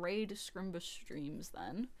ahead and raid Scrimba streams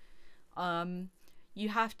then. You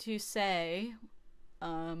have to say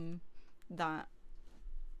that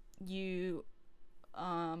you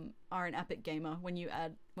are an epic gamer when you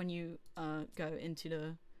go into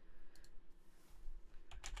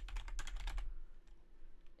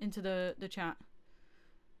the chat.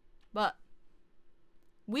 But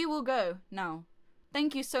we will go now.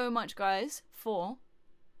 Thank you so much, guys, for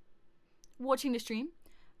watching the stream.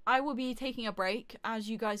 I will be taking a break, as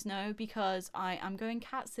you guys know, because I am going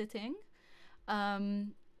cat sitting.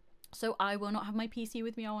 So I will not have my PC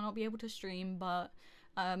with me. I will not be able to stream, but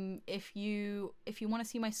If you want to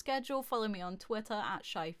see my schedule, follow me on Twitter at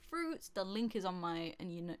shyfruits. The link is on my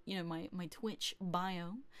my Twitch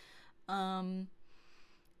bio.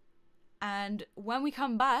 And when we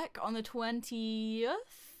come back on the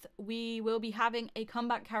 20th, we will be having a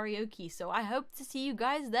comeback karaoke. So I hope to see you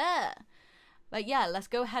guys there. But yeah, let's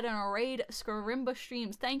go ahead and raid Scarimba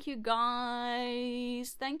streams. Thank you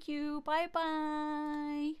guys. Thank you. Bye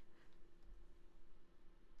bye.